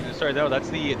 Oh, sorry, no, that's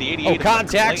the 88. Oh,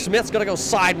 contact. Smith's going to go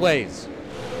sideways.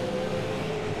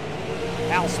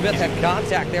 Al Smith had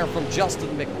contact there from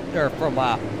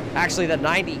actually the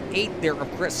 98 there of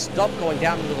Chris Stump going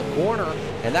down into the corner,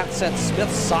 and that sent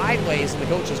Smith sideways in the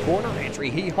coach's corner entry.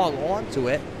 He hung on to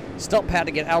it. Stump had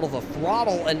to get out of the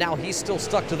throttle, and now he's still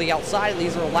stuck to the outside, and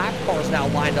these are lap cars now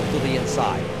lined up to the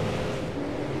inside.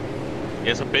 He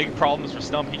has some big problems for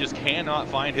Stump. He just cannot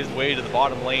find his way to the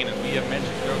bottom lane, and we have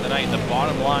mentioned throughout the night, the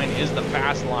bottom line is the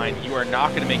fast line. You are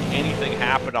not going to make anything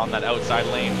happen on that outside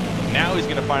lane. Now he's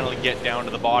going to finally get down to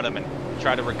the bottom and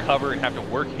try to recover and have to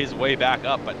work his way back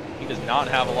up, but he does not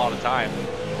have a lot of time.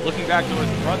 Looking back towards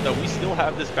the front, though, we still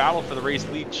have this battle for the race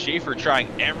lead. Schaefer trying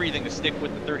everything to stick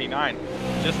with the 39.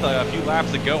 Just a few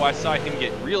laps ago, I saw him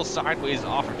get real sideways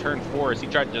off of turn 4 as he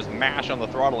tried to just mash on the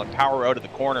throttle and power out of the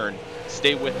corner and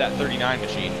stay with that 39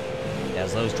 machine.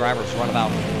 As those drivers run about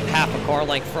half a car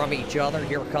length from each other,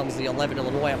 here comes the 11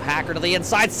 Illinois of Hacker to the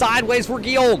inside, sideways for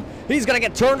Guillaume. He's going to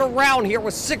get turned around here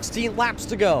with 16 laps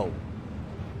to go.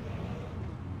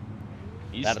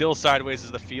 He's still sideways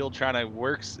as the field trying to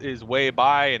work his way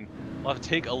by, and we'll have to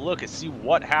take a look and see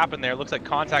what happened there. Looks like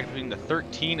contact between the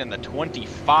 13 and the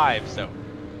 25, so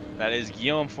that is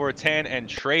Guillaume Fortin and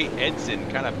Trey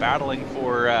Edson kind of battling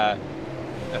for a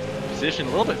position a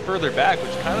little bit further back,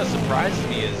 which kind of surprises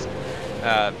me is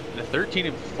the 13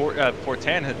 of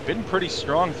Fortin has been pretty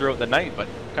strong throughout the night, but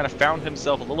kind of found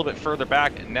himself a little bit further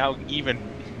back, and now even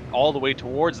all the way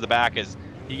towards the back as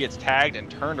he gets tagged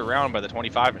and turned around by the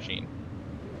 25 machine.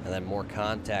 And then more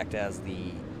contact as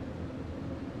the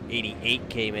 88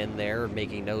 came in there,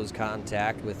 making nose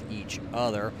contact with each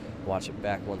other. Watch it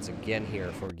back once again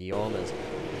here for Guillaume, as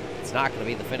it's not going to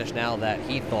be the finish now that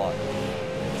he thought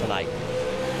tonight.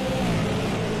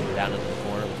 Down into the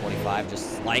corner, 25,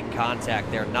 just slight contact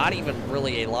there. Not even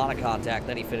really a lot of contact.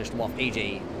 Then he finished him off.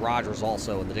 AJ Rogers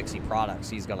also in the Dixie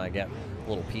Products. He's going to get a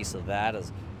little piece of that,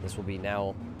 as this will be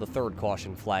now the third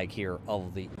caution flag here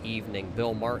of the evening.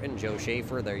 Bill Martin, Joe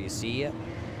Schaefer, there you see it.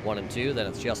 1 and 2. Then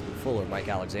it's Justin Fuller, Mike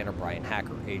Alexander, Brian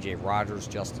Hacker, AJ Rogers,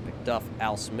 Justin McDuff,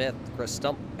 Al Smith, Chris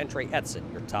Stump, and Trey Edson,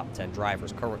 your top 10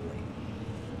 drivers currently.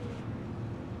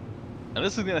 And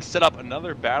this is going to set up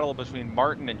another battle between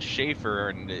Martin and Schaefer,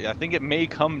 and I think it may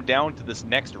come down to this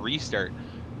next restart.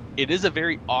 It is a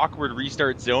very awkward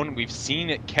restart zone. We've seen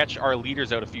it catch our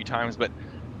leaders out a few times, but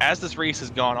as this race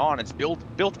has gone on, it's built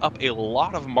up a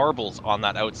lot of marbles on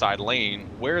that outside lane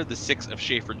where the 6 of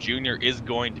Schaefer Jr. is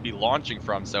going to be launching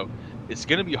from. So it's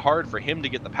going to be hard for him to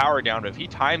get the power down, but if he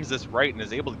times this right and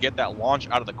is able to get that launch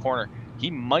out of the corner, he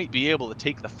might be able to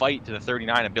take the fight to the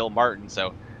 39 of Bill Martin.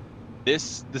 So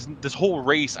this whole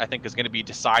race, I think, is going to be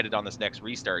decided on this next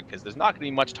restart, because there's not going to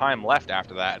be much time left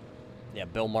after that. Yeah,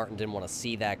 Bill Martin didn't want to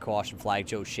see that caution flag.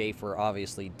 Joe Schaefer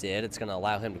obviously did. It's going to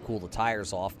allow him to cool the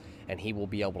tires off, and he will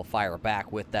be able to fire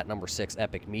back with that number 6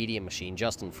 Epic Medium machine.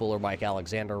 Justin Fuller, Mike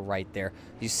Alexander right there.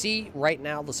 You see right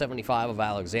now the 75 of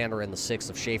Alexander and the 6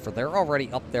 of Schaefer. They're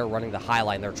already up there running the high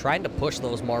line. They're trying to push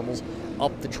those marbles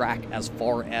up the track as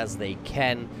far as they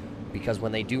can, because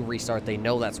when they do restart, they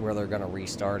know that's where they're going to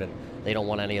restart, and they don't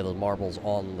want any of the marbles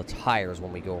on the tires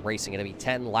when we go racing. It'll be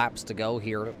 10 laps to go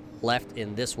here left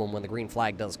in this one. When the green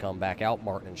flag does come back out,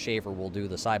 Martin and Schaefer will do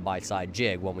the side-by-side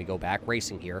jig when we go back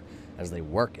racing here as they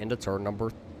work into turn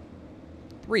number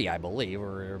 3, I believe.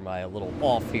 Or am I a little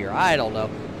off here? I don't know.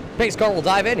 Pace car will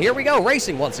dive in. Here we go.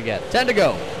 Racing once again. 10 to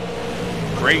go.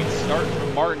 Great start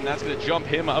from Martin. That's going to jump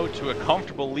him out to a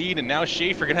comfortable lead. And now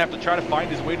Schaefer going to have to try to find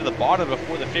his way to the bottom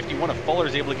before the 51 of Fuller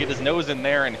is able to get his nose in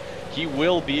there. And he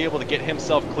will be able to get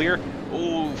himself clear.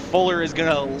 Oh, Fuller is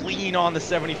going to lean on the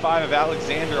 75 of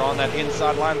Alexander on that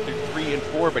inside line through 3 and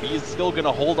 4. But he's still going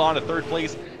to hold on to 3rd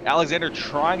place. Alexander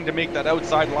trying to make that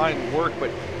outside line work. But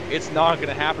it's not going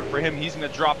to happen for him. He's going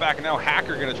to drop back. And now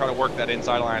Hacker going to try to work that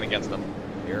inside line against him.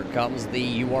 Here comes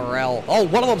the URL. Oh,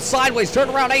 one of them sideways. Turn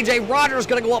around. AJ Rogers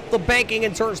going to go up the banking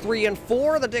in turns 3 and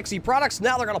 4. The Dixie products,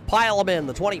 now they're going to pile them in.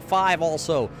 The 25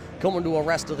 also coming to a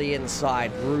rest of the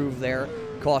inside groove there.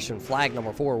 Caution flag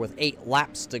number 4 with 8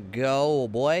 laps to go. Oh,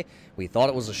 boy. We thought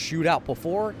it was a shootout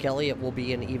before. Kelly, it will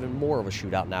be an even more of a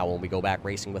shootout now when we go back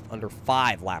racing with under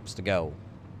 5 laps to go.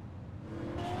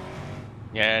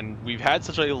 And we've had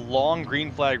such a long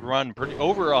green flag run,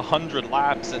 over 100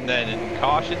 laps, and then in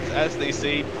cautions, as they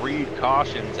say, breed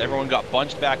cautions. Everyone got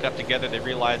bunched back up together. They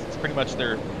realized it's pretty much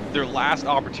their last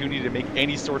opportunity to make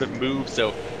any sort of move,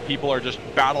 so people are just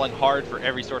battling hard for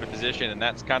every sort of position, and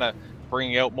that's kind of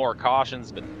bringing out more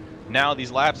cautions. But now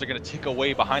these laps are going to tick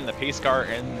away behind the pace car,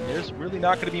 and there's really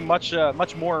not going to be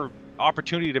much more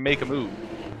opportunity to make a move.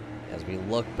 As we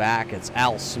look back, it's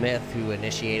Al Smith who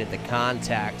initiated the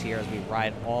contact here as we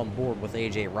ride on board with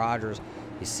AJ Rogers.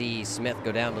 You see Smith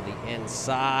go down to the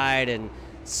inside and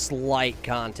slight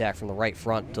contact from the right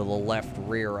front to the left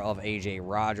rear of AJ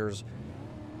Rogers.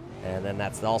 And then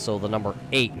that's also the number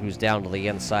 8 who's down to the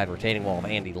inside retaining wall of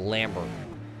Andy Lambert.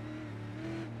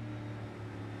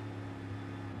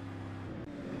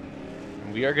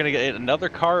 We are going to get another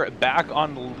car back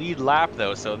on the lead lap,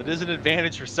 though, so that is an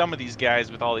advantage for some of these guys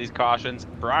with all these cautions.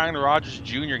 Brian Rogers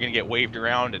Jr. going to get waved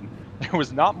around, and there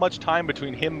was not much time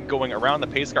between him going around the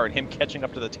pace car and him catching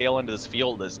up to the tail end of this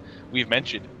field, as we've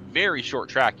mentioned. Very short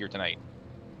track here tonight.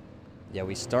 Yeah,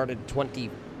 we started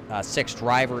 26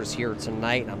 drivers here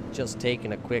tonight. I'm just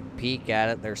taking a quick peek at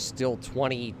it. There's still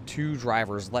 22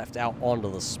 drivers left out onto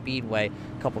the speedway.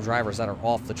 A couple drivers that are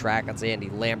off the track. That's Andy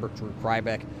Lambert, Drew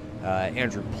Krybeck,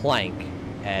 Andrew Plank,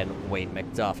 and Wade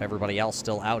McDuff. Everybody else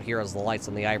still out here as the lights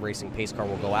on the iRacing pace car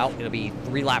will go out. It'll be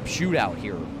 3-lap shootout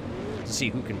here to see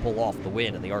who can pull off the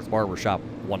win in the Arth Barber Shop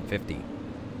 150.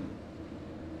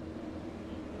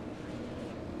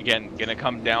 Again, going to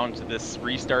come down to this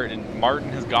restart, and Martin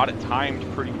has got it timed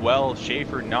pretty well.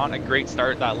 Schaefer, not a great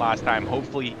start that last time.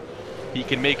 Hopefully he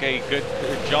can make a good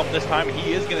jump this time.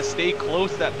 He is going to stay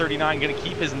close to that 39, going to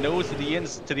keep his nose to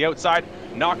the outside.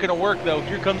 Not going to work, though.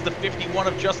 Here comes the 51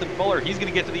 of Justin Fuller. He's going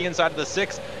to get to the inside of the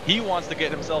 6. He wants to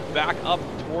get himself back up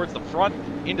towards the front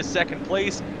into 2nd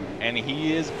place, and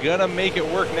he is going to make it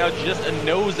work now. Just a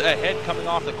nose ahead coming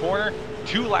off the corner.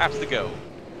 2 laps to go.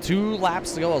 2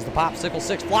 laps to go as the Popsicle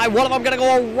 6 fly. One of them going to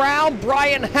go around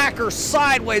Brian Hacker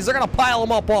sideways. They're going to pile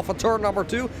him up off of turn number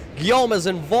 2. Guillaume is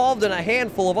involved in a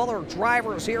handful of other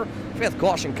drivers here. 5th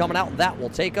caution coming out. That will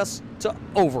take us to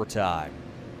overtime.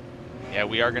 Yeah,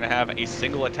 we are going to have a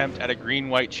single attempt at a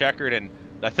green-white checkered, and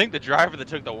I think the driver that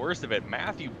took the worst of it,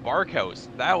 Matthew Barkhouse,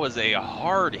 that was a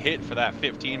hard hit for that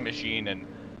 15 machine, and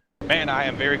man, I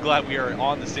am very glad we are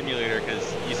on the simulator,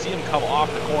 because you see him come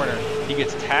off the corner, he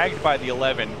gets tagged by the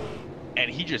 11, and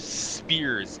he just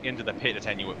spears into the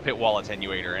pit wall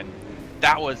attenuator, and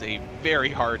that was a very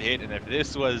hard hit, and if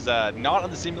this was not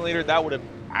on the simulator, that would have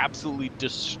absolutely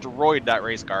destroyed that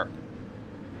race car.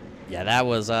 Yeah,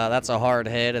 that's a hard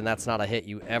hit, and that's not a hit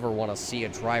you ever want to see a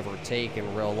driver take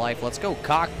in real life. Let's go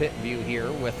cockpit view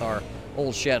here with our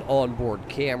Old Shed onboard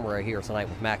camera here tonight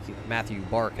with Matthew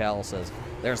Barkhouse. As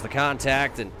there's the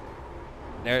contact, and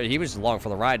there he was along for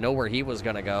the ride, know where he was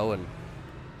going to go, and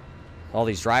all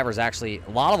these drivers actually,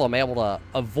 a lot of them able to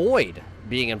avoid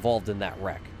being involved in that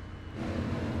wreck.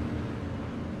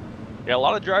 Yeah, a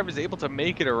lot of drivers able to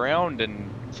make it around and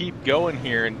keep going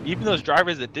here, and even those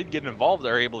drivers that did get involved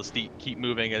are able to keep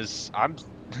moving. As I'm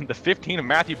the 15 of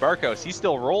Matthew Barkhouse, he's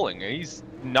still rolling. He's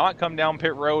not come down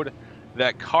pit road.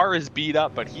 That car is beat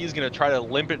up, but he's going to try to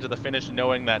limp it to the finish,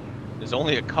 knowing that there's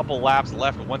only a couple laps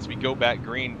left once we go back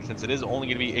green, since it is only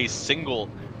going to be a single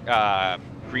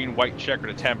green-white checkered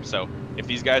attempt. So if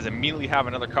these guys immediately have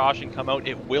another caution come out,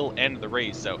 it will end the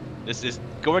race. So this is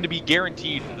going to be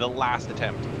guaranteed the last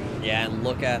attempt. Yeah, and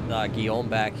look at Guillaume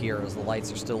back here as the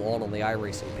lights are still on the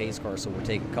iRacing pace car, so we're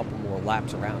taking a couple more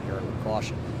laps around here under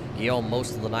caution. Guillaume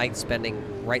most of the night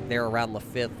spending right there around the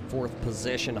 5th, 4th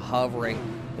position, hovering.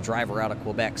 the driver out of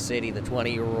Quebec City, the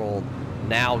 20-year-old,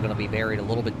 now going to be buried a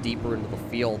little bit deeper into the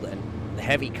field, and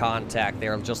heavy contact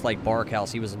there, just like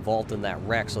Barkhouse. He was involved in that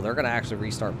wreck, so they're going to actually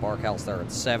restart Barkhouse there in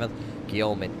 7th,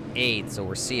 Guillaume in 8th, so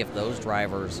we'll see if those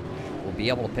drivers will be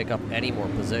able to pick up any more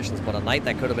positions, but a night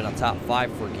that could have been a top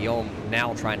 5 for Guillaume,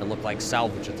 now trying to look like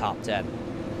salvage a top 10.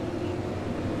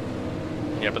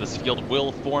 Yeah, but this field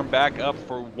will form back up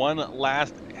for one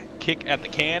last kick at the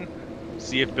can.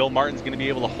 See if Bill Martin's going to be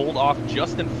able to hold off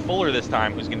Justin Fuller this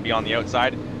time, who's going to be on the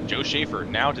outside. Joe Schaefer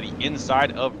now to the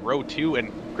inside of row 2,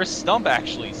 and Chris Stump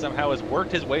actually somehow has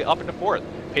worked his way up into 4th.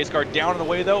 Pace car down in the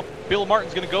way though. Bill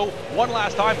Martin's going to go one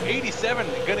last time. 87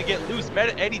 going to get loose.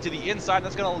 Met Eddie to the inside.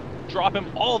 That's going to drop him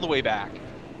all the way back.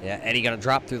 Yeah, Eddie going to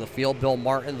drop through the field. Bill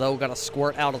Martin, though, going to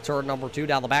squirt out of turn number 2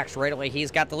 down the back straightaway.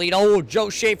 He's got the lead. Oh, Joe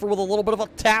Schaefer with a little bit of a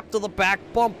tap to the back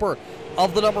bumper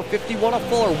of the number 51 of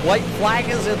Fuller. White flag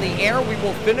is in the air. We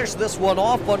will finish this one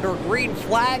off under green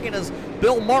flag. It is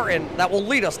Bill Martin that will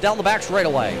lead us down the back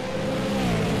straightaway.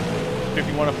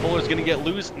 51 of Fuller's going to get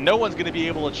loose. No one's going to be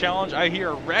able to challenge. I hear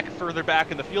a wreck further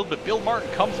back in the field, but Bill Martin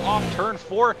comes off turn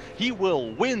 4. He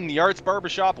will win the Arts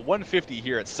Barbershop 150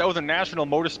 here at Southern National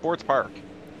Motorsports Park.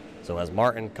 So as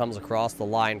Martin comes across the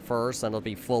line first, then it'll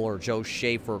be Fuller, Joe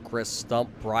Schaefer, Chris Stump,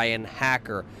 Brian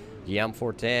Hacker, Guillaume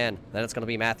Fortin. Then it's going to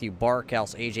be Matthew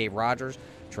Barkhouse, AJ Rogers,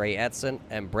 Trey Edson,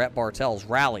 and Brett Bartels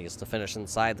rallies to finish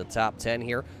inside the top 10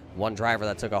 here. One driver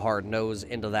that took a hard nose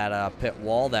into that pit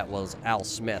wall, that was Al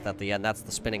Smith at the end. That's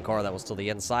the spinning car that was to the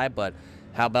inside, but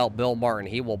how about Bill Martin?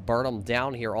 He will burn them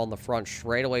down here on the front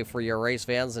straightaway for your race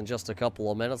fans in just a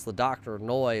couple of minutes. The Dr.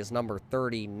 Noise, number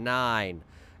 39,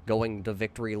 going to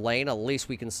victory lane. At least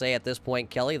we can say at this point,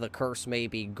 Kelly, the curse may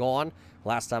be gone.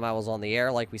 Last time I was on the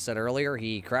air, like we said earlier,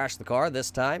 he crashed the car. This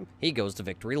time, he goes to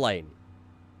victory lane.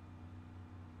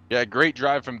 Yeah, great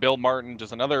drive from Bill Martin.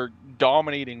 Just another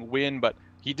dominating win, but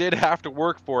he did have to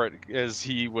work for it as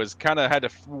he was kind of had to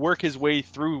work his way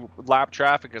through lap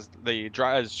traffic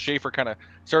as Schaefer kind of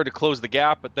started to close the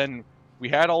gap. But then we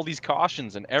had all these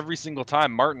cautions, and every single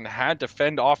time Martin had to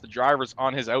fend off the drivers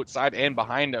on his outside and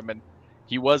behind him, and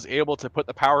he was able to put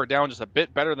the power down just a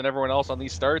bit better than everyone else on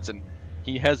these starts, and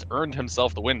he has earned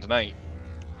himself the win tonight.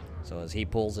 So as he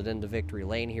pulls it into victory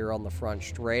lane here on the front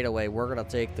straightaway, we're going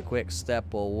to take the quick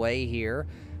step away here,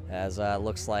 as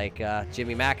looks like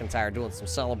Jimmy McIntyre doing some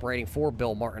celebrating for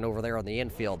Bill Martin over there on the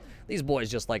infield. These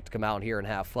boys just like to come out here and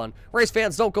have fun. Race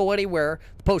fans, don't go anywhere.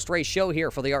 The post-race show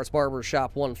here for the Arts Barber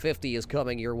Shop 150 is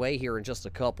coming your way here in just a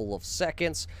couple of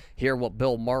seconds. Hear what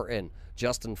Bill Martin,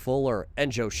 Justin Fuller,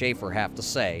 and Joe Schaefer have to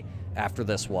say after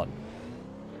this one.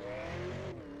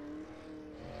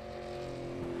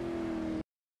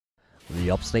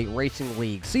 The Upstate Racing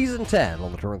League Season 10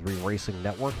 on the Turn 3 Racing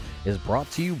Network is brought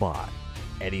to you by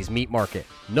Eddie's Meat Market.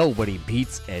 Nobody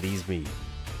beats Eddie's Meat.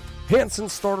 Hanson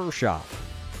Starter Shop.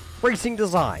 Racing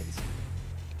Designs.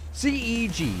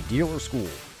 CEG Dealer School.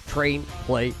 Train,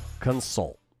 Play,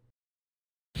 Consult.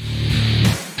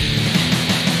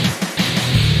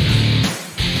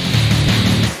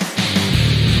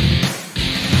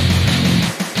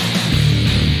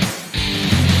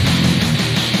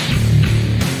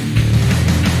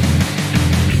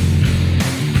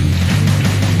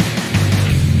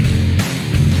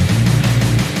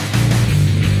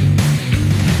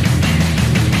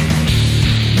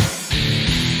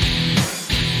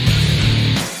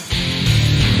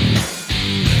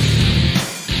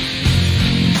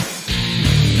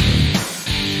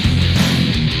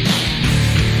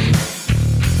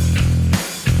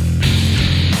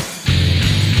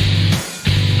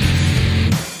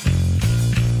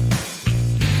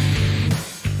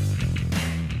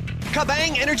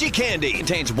 Kabang Energy Candy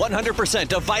contains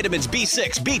 100% of vitamins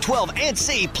B6, B12, and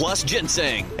C, plus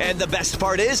ginseng. And the best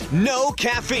part is, no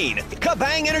caffeine.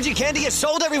 Kabang Energy Candy is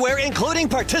sold everywhere, including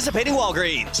participating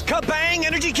Walgreens. Kabang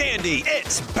Energy Candy,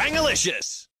 it's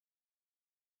bangalicious.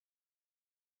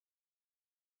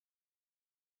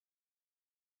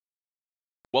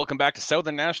 Welcome back to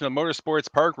Southern National Motorsports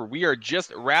Park, where we are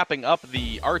just wrapping up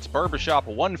the Arts Barbershop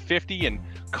 150 and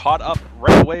caught up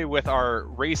right away with our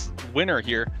race winner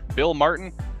here, Bill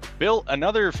Martin. Bill,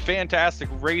 another fantastic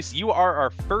race. You are our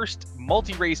first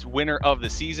multi-race winner of the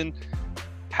season.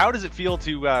 How does it feel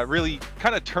to really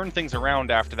kind of turn things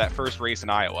around after that first race in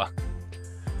Iowa?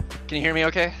 Can you hear me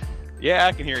okay? Yeah,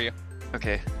 I can hear you.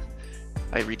 Okay.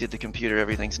 I redid the computer,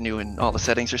 everything's new and all the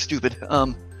settings are stupid.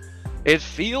 It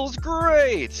feels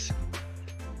great!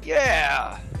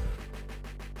 Yeah!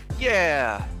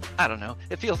 Yeah! I don't know.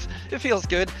 It feels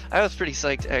good. I was pretty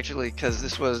psyched actually, because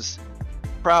this was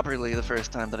properly the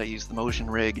first time that I used the motion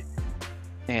rig,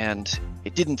 and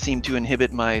it didn't seem to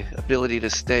inhibit my ability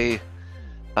to stay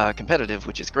competitive,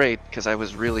 which is great because I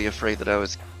was really afraid that I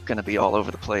was going to be all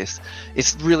over the place.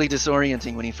 It's really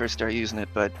disorienting when you first start using it,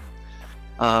 but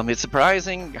it's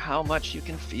surprising how much you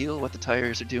can feel what the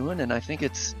tires are doing, and I think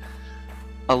it's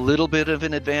a little bit of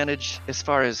an advantage as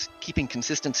far as keeping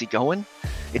consistency going.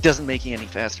 It doesn't make you any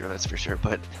faster, that's for sure,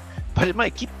 but it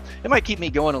might keep me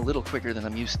going a little quicker than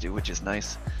I'm used to, which is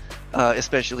nice,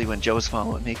 especially when Joe's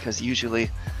following me, because usually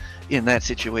in that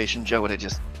situation Joe would have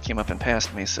just came up and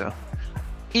passed me. So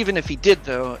even if he did,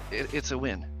 though, it's a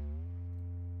win.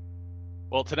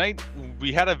 Well, tonight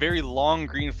we had a very long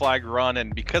green flag run,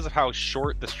 and because of how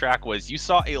short this track was, you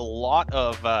saw a lot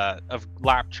of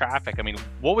lap traffic. I mean,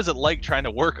 what was it like trying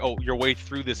to work your way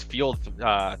through this field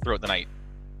throughout the night?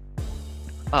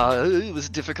 It was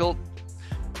difficult.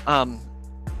 The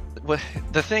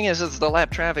thing is the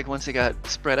lap traffic, once it got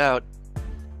spread out,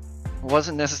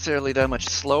 wasn't necessarily that much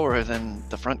slower than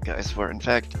the front guys were. In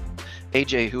fact,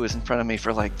 AJ, who was in front of me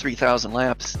for like 3,000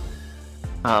 laps,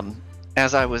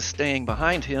 as I was staying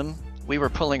behind him, we were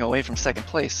pulling away from second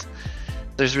place.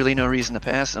 There's really no reason to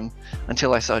pass him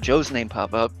until I saw Joe's name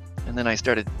pop up, and then I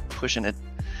started pushing it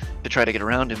to try to get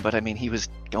around him. But I mean, he was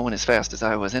going as fast as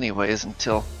I was anyways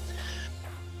until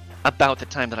about the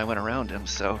time that I went around him.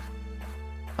 So,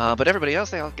 but everybody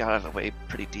else, they all got out of the way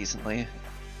pretty decently.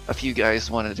 A few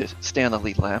guys wanted to stay on the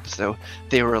lead lap, so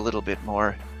they were a little bit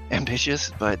more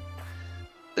ambitious, but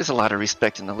there's a lot of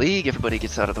respect in the league. Everybody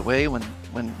gets out of the way when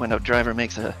a driver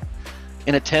makes an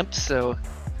attempt, so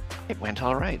it went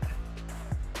all right.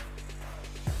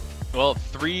 Well,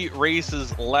 3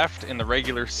 races left in the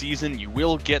regular season. You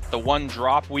will get the one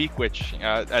drop week, which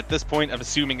at this point, I'm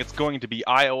assuming it's going to be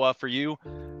Iowa for you.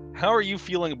 How are you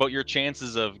feeling about your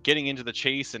chances of getting into the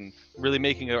chase and really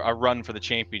making a run for the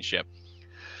championship?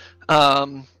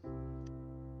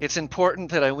 It's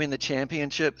important that I win the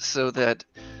championship so that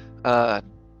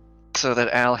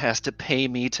Al has to pay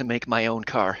me to make my own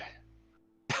car.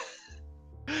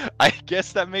 I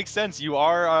guess that makes sense. You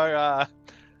are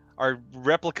our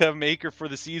replica maker for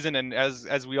the season, and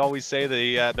as we always say,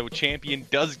 the champion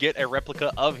does get a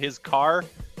replica of his car.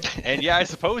 And yeah, I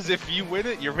suppose if you win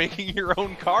it, you're making your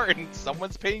own car, and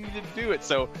someone's paying you to do it.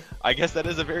 So I guess that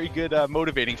is a very good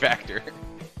motivating factor.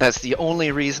 That's the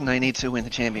only reason I need to win the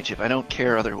championship. I don't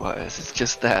care otherwise. It's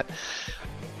just that.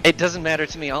 It doesn't matter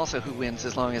to me also who wins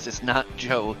as long as it's not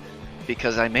Joe,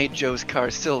 because I made Joe's car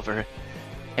silver,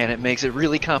 and it makes it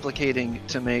really complicating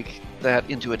to make that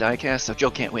into a diecast, so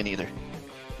Joe can't win either.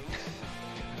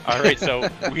 All right, so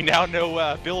we now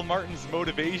know Bill Martin's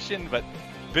motivation, but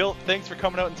Bill, thanks for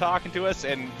coming out and talking to us,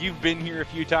 and you've been here a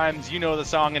few times. You know the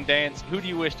song and dance. Who do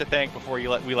you wish to thank before we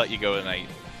let you go tonight?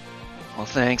 Well,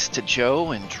 thanks to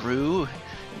Joe and Drew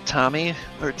and Tommy,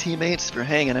 our teammates, for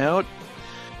hanging out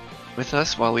with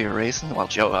us while we were racing. Well,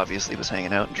 Joe obviously was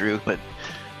hanging out, and Drew, but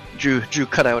Drew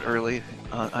cut out early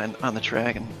on the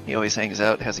track, and he always hangs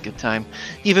out, has a good time,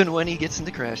 even when he gets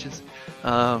into crashes.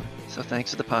 So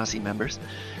thanks to the posse members,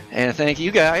 and thank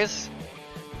you guys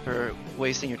for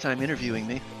wasting your time interviewing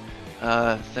me.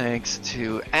 Thanks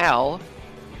to Al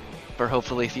for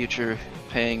hopefully future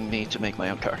paying me to make my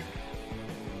own car.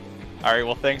 All right,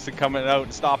 well, thanks for coming out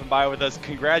and stopping by with us.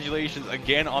 Congratulations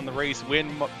again on the race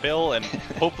win, Bill, and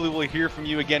hopefully we'll hear from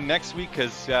you again next week,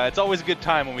 because it's always a good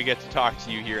time when we get to talk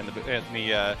to you here in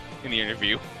the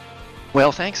interview.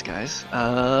 Well, thanks, guys.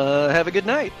 Have a good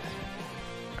night.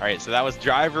 All right, so that was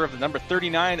driver of the number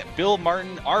 39, Bill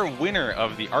Martin, our winner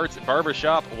of the Arts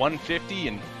Barbershop 150,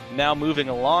 and now moving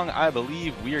along, I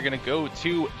believe we are going to go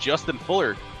to Justin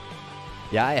Fuller.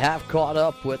 Yeah, I have caught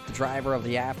up with the driver of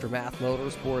the Aftermath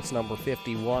Motorsports, number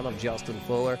 51 of Justin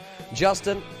Fuller.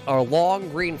 Justin, a long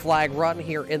green flag run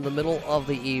here in the middle of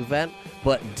the event,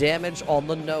 but damage on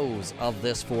the nose of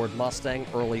this Ford Mustang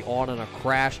early on in a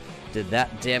crash. Did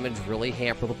that damage really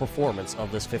hamper the performance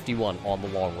of this 51 on the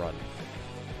long run?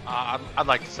 I'd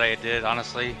like to say it did,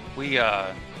 honestly.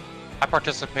 I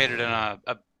participated in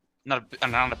not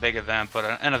a big event,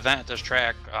 but an event at this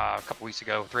track a couple weeks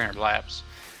ago, 300 laps.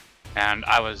 And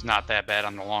I was not that bad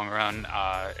on the long run. And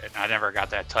I never got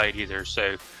that tight either.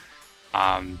 So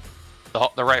the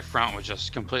right front was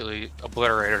just completely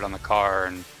obliterated on the car,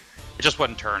 and it just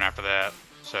wouldn't turn after that.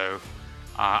 So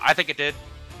I think it did.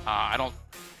 I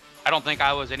don't think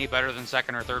I was any better than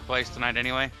second or third place tonight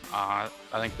anyway. I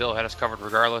think Bill had us covered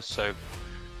regardless. So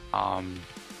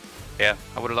yeah,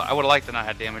 I would have liked to not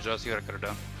have damage though. See what I could have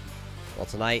done. Well,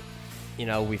 tonight, you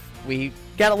know, we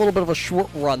got a little bit of a short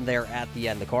run there at the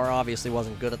end. The car obviously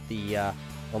wasn't good at the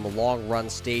on the long run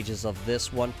stages of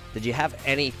this one. Did you have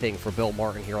anything for Bill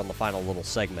Martin here on the final little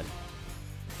segment?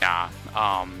 Nah.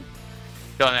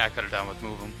 The only thing I could have done was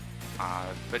move him.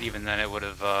 But even then, it would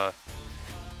have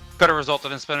could have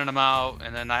resulted in spinning him out,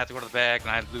 and then I had to go to the back, and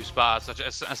I had to lose spots. So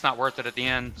it's not worth it at the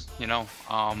end, you know.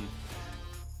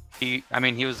 He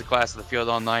was the class of the field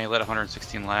all night. He led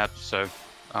 116 laps, so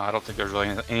I don't think there's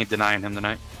really any denying him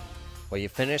tonight. Well, you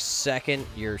finished second.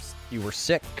 You were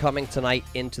sick coming tonight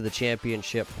into the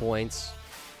championship points.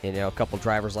 And, a couple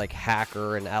drivers like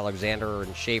Hacker and Alexander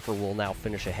and Schaefer will now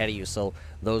finish ahead of you. So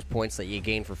those points that you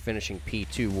gain for finishing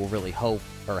P2 will really help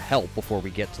before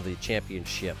we get to the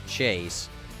championship chase.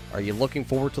 Are you looking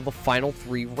forward to the final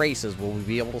 3 races? Will we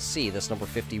be able to see this number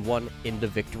 51 into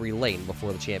victory lane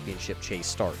before the championship chase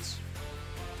starts?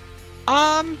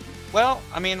 Well,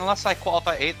 unless I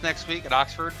qualify 8th next week at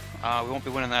Oxford, we won't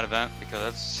be winning that event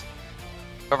because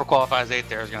whoever qualifies 8th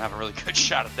there is going to have a really good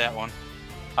shot at that one.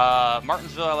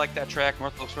 Martinsville, I like that track.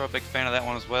 Northrop's a big fan of that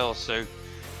one as well. So,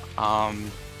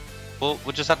 we'll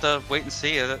just have to wait and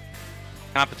see. The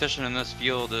competition in this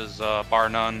field is bar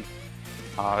none.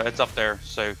 It's up there.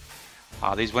 So,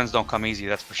 these wins don't come easy,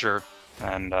 that's for sure.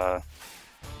 And I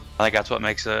think that's what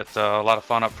makes it a lot of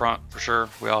fun up front for sure.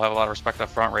 We all have a lot of respect up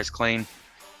front, race clean.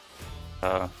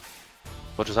 We'll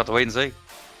just have to wait and see.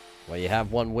 Well, you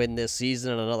have one win this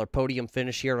season and another podium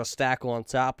finish here to stack on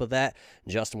top of that.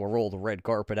 Justin will roll the red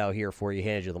carpet out here for you,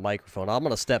 hand you the microphone. I'm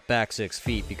going to step back 6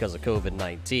 feet because of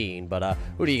COVID-19, but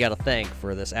who do you got to thank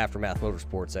for this Aftermath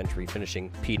Motorsports entry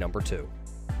finishing P number 2?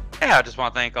 Yeah, I just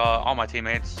want to thank all my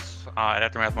teammates at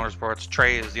Aftermath Motorsports.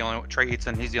 Trey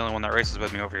Eaton, he's the only one that races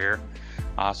with me over here.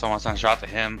 So I want to send a shout to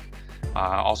him.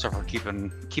 Also for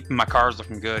keeping my cars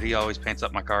looking good. He always paints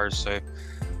up my cars, so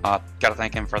got to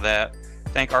thank him for that.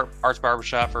 Thank Arts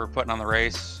Barbershop for putting on the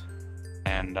race,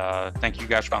 and thank you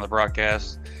guys for on the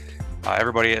broadcast.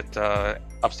 Everybody at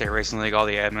Upstate Racing League, all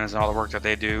the admins and all the work that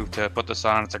they do to put this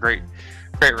on. It's a great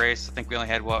race. I think we only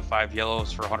had 5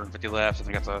 yellows for 150 laps. I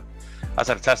think that's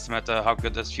a testament to how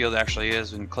good this field actually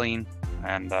is and clean,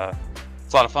 and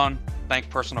it's a lot of fun. Thank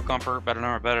Personal Comfort, better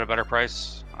number, better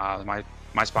price.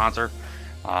 My sponsor.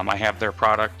 I have their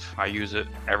product. I use it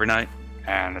every night,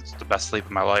 and it's the best sleep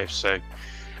of my life. So.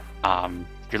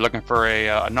 If you're looking for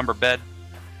a number bed,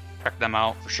 check them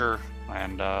out for sure.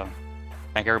 And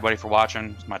thank everybody for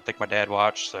watching. I think my dad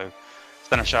watched, so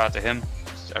send a shout out to him.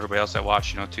 Everybody else that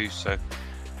watched, too. So,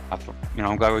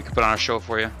 I'm glad we could put on a show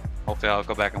for you. Hopefully, I'll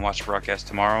go back and watch the broadcast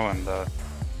tomorrow. And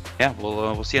yeah,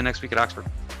 we'll see you next week at Oxford.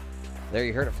 There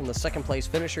you heard it from the second place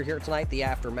finisher here tonight, the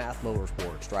Aftermath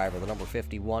Motorsports driver, the number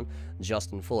 51,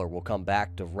 Justin Fuller, will come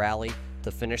back to rally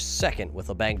to finish second with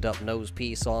a banged up nose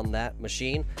piece on that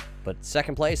machine. But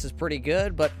second place is pretty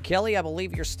good. But Kelly, I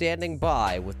believe you're standing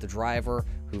by with the driver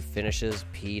who finishes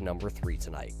P number 3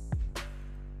 tonight.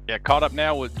 Yeah, caught up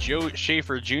now with Joe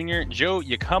Schaefer Jr. Joe,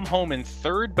 you come home in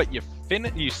 3rd, but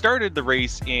you started the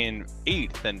race in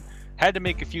 8th and had to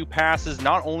make a few passes,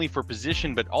 not only for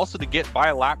position, but also to get by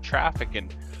lap traffic.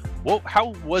 And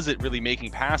how was it really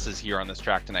making passes here on this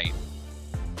track tonight?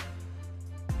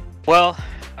 Well,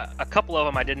 a couple of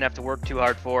them I didn't have to work too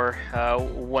hard for.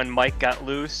 When Mike got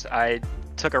loose, I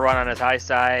took a run on his high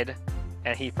side,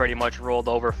 and he pretty much rolled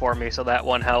over for me, so that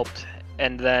one helped.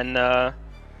 And then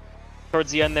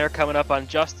towards the end there, coming up on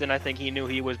Justin, I think he knew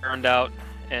he was burned out,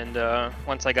 and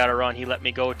once I got a run, he let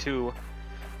me go too.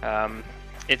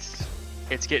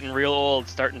 It's getting real old,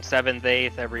 starting 7th,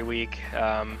 8th every week.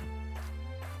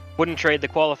 Wouldn't trade the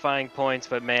qualifying points,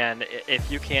 but man,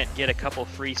 if you can't get a couple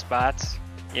free spots,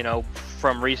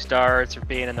 from restarts or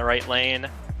being in the right lane,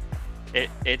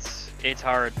 it's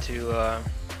hard to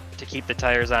keep the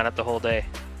tires on it the whole day.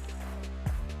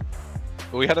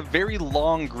 We had a very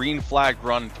long green flag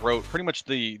run throughout pretty much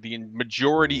the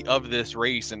majority of this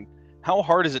race, and how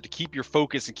hard is it to keep your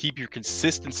focus and keep your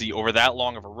consistency over that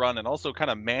long of a run, and also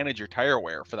kind of manage your tire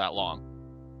wear for that long?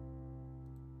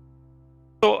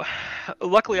 So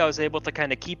luckily I was able to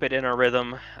kind of keep it in a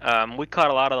rhythm. We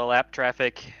caught a lot of the lap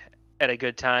traffic at a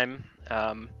good time,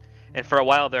 and for a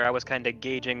while there I was kind of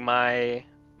gauging my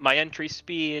entry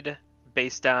speed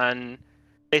based on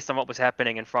what was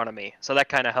happening in front of me, so that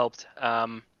kind of helped.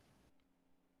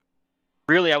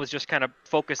 Really I was just kind of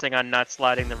focusing on not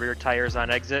sliding the rear tires on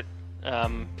exit.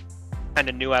 Kind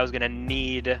of knew I was going to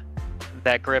need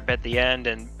that grip at the end,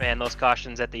 and those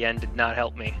cautions at the end did not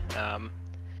help me. I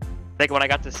think when I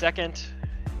got to second,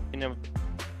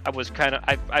 I was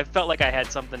I felt like I had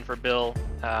something for Bill,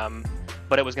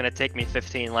 but it was going to take me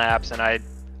 15 laps, and I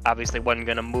obviously wasn't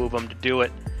going to move him to do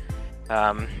it.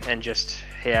 And just,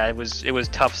 yeah, it was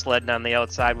tough sledding on the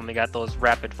outside when we got those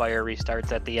rapid fire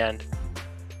restarts at the end.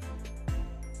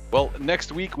 Well,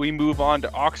 next week we move on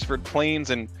to Oxford Plains,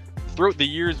 and throughout the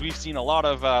years we've seen a lot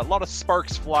of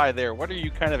sparks fly there. What are you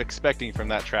kind of expecting from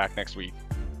that track next week?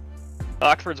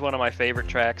 Oxford's one of my favorite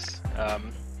tracks.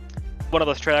 one of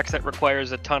those tracks that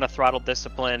requires a ton of throttle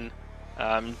discipline,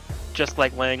 just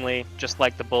like Langley, just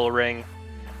like the Bull Ring.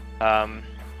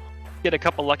 Get a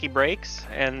couple lucky breaks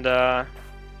and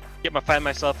find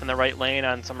myself in the right lane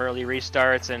on some early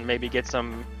restarts and maybe get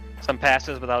some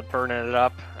passes without burning it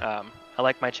up. I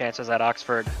like my chances at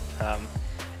Oxford.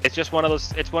 It's just one of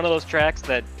those tracks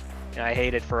that I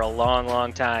hated for a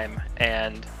long time,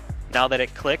 and now that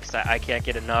it clicks, I can't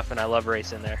get enough, and I love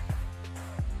racing there.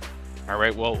 All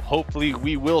right, well, hopefully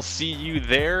we will see you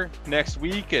there next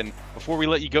week. And before we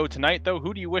let you go tonight, though,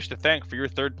 who do you wish to thank for your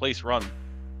third place run?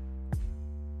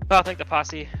 I'll thank the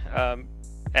posse, Al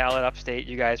at Upstate,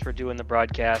 you guys for doing the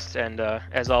broadcast, and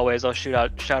as always, I'll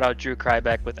shout out Drew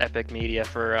Krybeck with Epic Media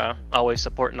for always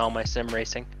supporting all my sim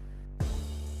racing.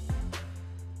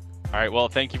 All right, well,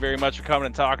 thank you very much for coming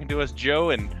and talking to us, Joe,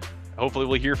 and hopefully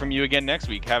we'll hear from you again next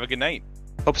week. Have a good night.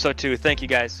 Hope so too. Thank you,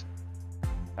 guys.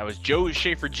 That was Joe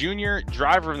Schaefer Jr.,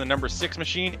 driver of the number 6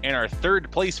 machine, and our third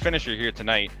place finisher here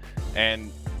tonight.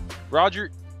 And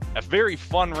Roger, a very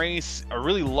fun race, a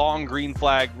really long green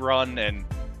flag run, and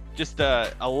just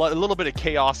a little bit of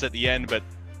chaos at the end. But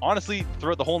honestly,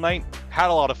 throughout the whole night, had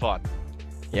a lot of fun.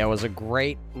 Yeah, it was a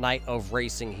great night of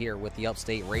racing here with the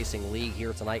Upstate Racing League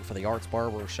here tonight for the Arts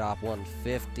Barber Shop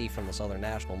 150 from the Southern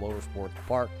National Motorsports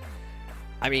Park.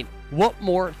 I mean, what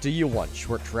more do you want?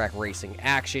 Short track racing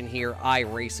action here,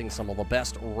 iRacing, some of the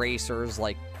best racers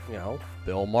like, you know,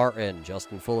 Bill Martin,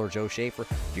 Justin Fuller, Joe Schaefer.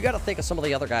 You got to think of some of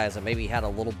the other guys that maybe had a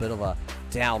little bit of a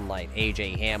down night.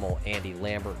 AJ Hamill, Andy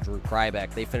Lambert, Drew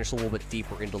Krybeck. They finished a little bit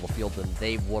deeper into the field than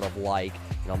they would have liked.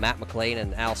 You know, Matt McLean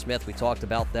and Al Smith, we talked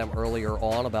about them earlier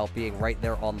on, about being right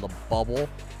there on the bubble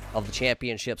of the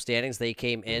championship standings. They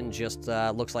came in just,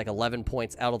 looks like 11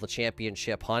 points out of the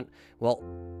championship hunt. Well,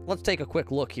 let's take a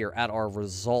quick look here at our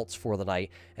results for the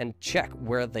night and check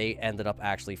where they ended up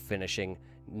actually finishing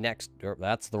next.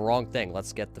 That's the wrong thing.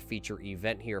 Let's get the feature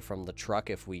event here from the truck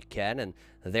if we can, and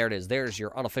there it is. There's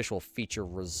your unofficial feature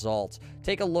results.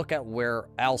 Take a look at where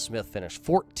Al Smith finished.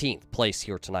 14th place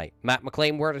here tonight. Matt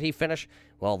McLean, where did he finish?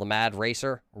 Well, the Mad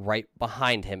Racer right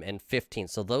behind him in 15th.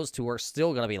 So those two are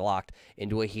still going to be locked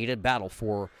into a heated battle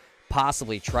for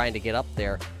possibly trying to get up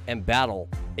there and battle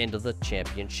into the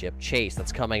championship chase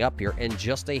that's coming up here in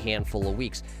just a handful of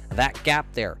weeks. That gap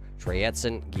there, Trey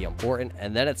Edson, Guillaume Porton,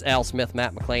 and then it's Al Smith,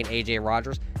 Matt McLean, AJ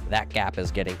Rogers. That gap is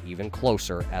getting even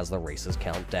closer as the races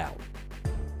count down.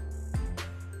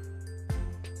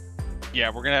 Yeah,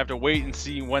 we're going to have to wait and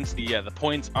see once the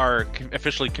points are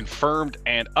officially confirmed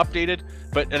and updated.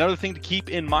 But another thing to keep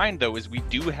in mind, though, is we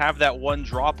do have that one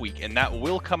drop week, and that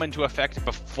will come into effect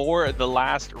before the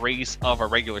last race of our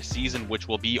regular season, which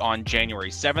will be on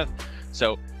January 7th.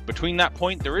 So between that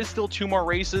point, there is still 2 more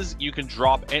races. You can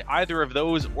drop either of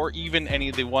those or even any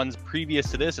of the ones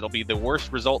previous to this. It'll be the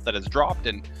worst result that is dropped.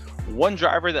 And one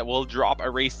driver that will drop a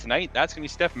race tonight, that's going to be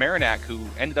Steph Marinac, who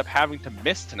ended up having to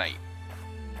miss tonight.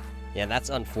 Yeah, and that's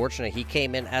unfortunate. He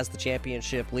came in as the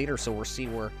championship leader, so we're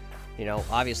seeing where, you know,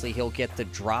 obviously he'll get to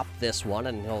drop this one,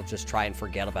 and he'll just try and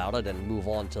forget about it and move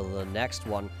on to the next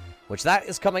one, which that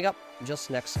is coming up just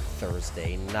next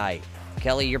Thursday night.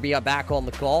 Kelly, you'll back on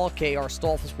the call. KR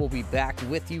Stolfus will be back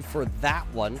with you for that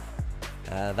one.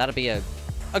 That'll be a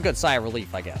good sigh of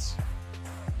relief, I guess.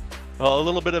 Well, a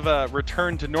little bit of a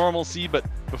return to normalcy, but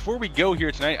before we go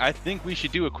here tonight, I think we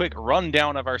should do a quick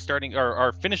rundown of our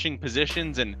our finishing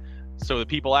positions, and so the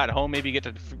people at home maybe get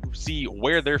to see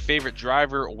where their favorite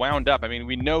driver wound up. I mean,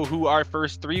 we know who our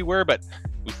first 3 were, but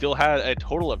we still had a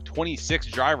total of 26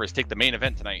 drivers take the main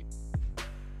event tonight.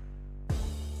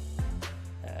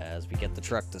 As we get the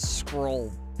truck to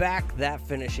scroll back that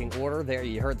finishing order, there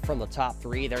you heard from the top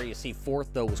 3. There you see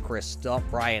 4th, though, was Chris Stump.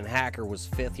 Brian Hacker was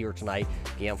 5th here tonight.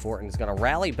 Guillaume Fortin is going to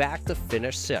rally back to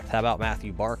finish 6th. How about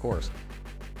Matthew Barkhouse?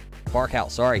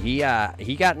 Sorry, he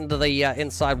got into the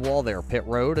inside wall there, pit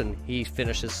road, and he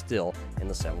finishes still in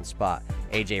the 7th spot.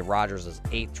 AJ Rogers is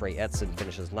 8th, Trey Edson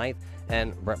finishes 9th,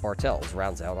 and Brett Bartels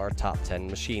rounds out our top 10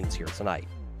 machines here tonight.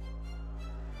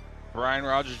 Brian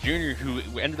Rogers Jr.,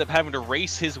 who ended up having to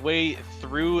race his way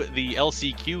through the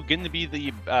LCQ, getting to be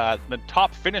the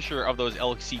top finisher of those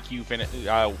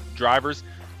LCQ drivers,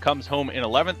 comes home in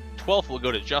 11th. 12th will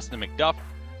go to Justin McDuff.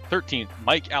 13th,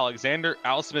 Mike Alexander.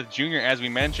 Al Smith Jr., as we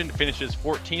mentioned, finishes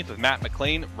 14th with Matt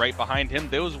McLean right behind him.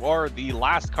 Those are the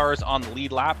last cars on the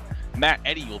lead lap. Matt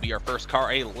Eddy will be our first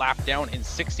car a lap down in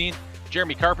 16th.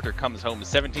 Jeremy Carpenter comes home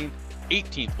 17th.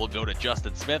 18th will go to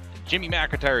Justin Smith. Jimmy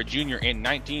McIntyre Jr. in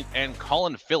 19th, and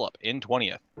Colin Phillip in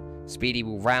 20th. Speedy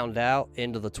will round out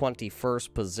into the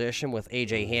 21st position with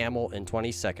AJ Hamill in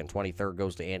 22nd. 23rd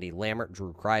goes to Andy Lammert.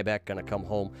 Drew Krybeck going to come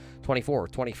home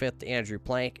 24th. 25th to Andrew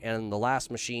Plank. And the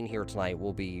last machine here tonight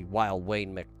will be Wild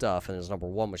Wayne McDuff in his number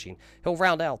 1 machine. He'll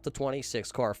round out the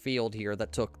 26-car field here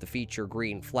that took the feature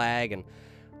green flag. And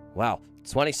wow,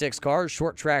 26 cars,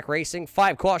 short track racing,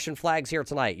 5 caution flags here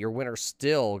tonight. Your winner's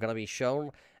still going to be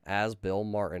shown as Bill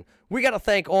Martin. We got to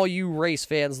thank all you race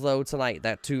fans, though, tonight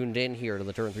that tuned in here to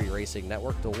the Turn 3 Racing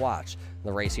Network to watch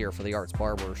the race here for the Arts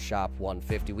Barber Shop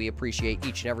 150. We appreciate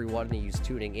each and every one of you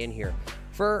tuning in here.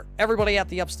 For everybody at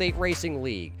the Upstate Racing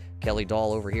League, Kelly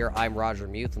Dahl over here, I'm Roger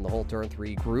Muth, and the whole Turn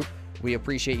 3 group, we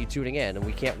appreciate you tuning in, and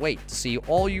we can't wait to see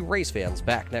all you race fans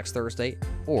back next Thursday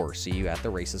or see you at the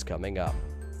races coming up.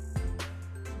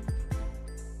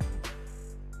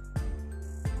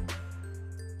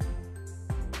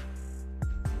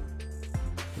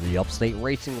 The Upstate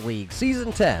Racing League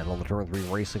Season 10 on the Turn 3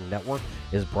 Racing Network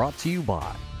is brought to you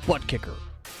by Butt Kicker.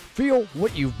 Feel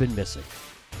what you've been missing.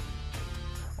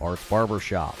 Arts Barber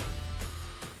Shop.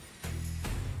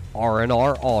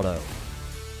 R&R Auto.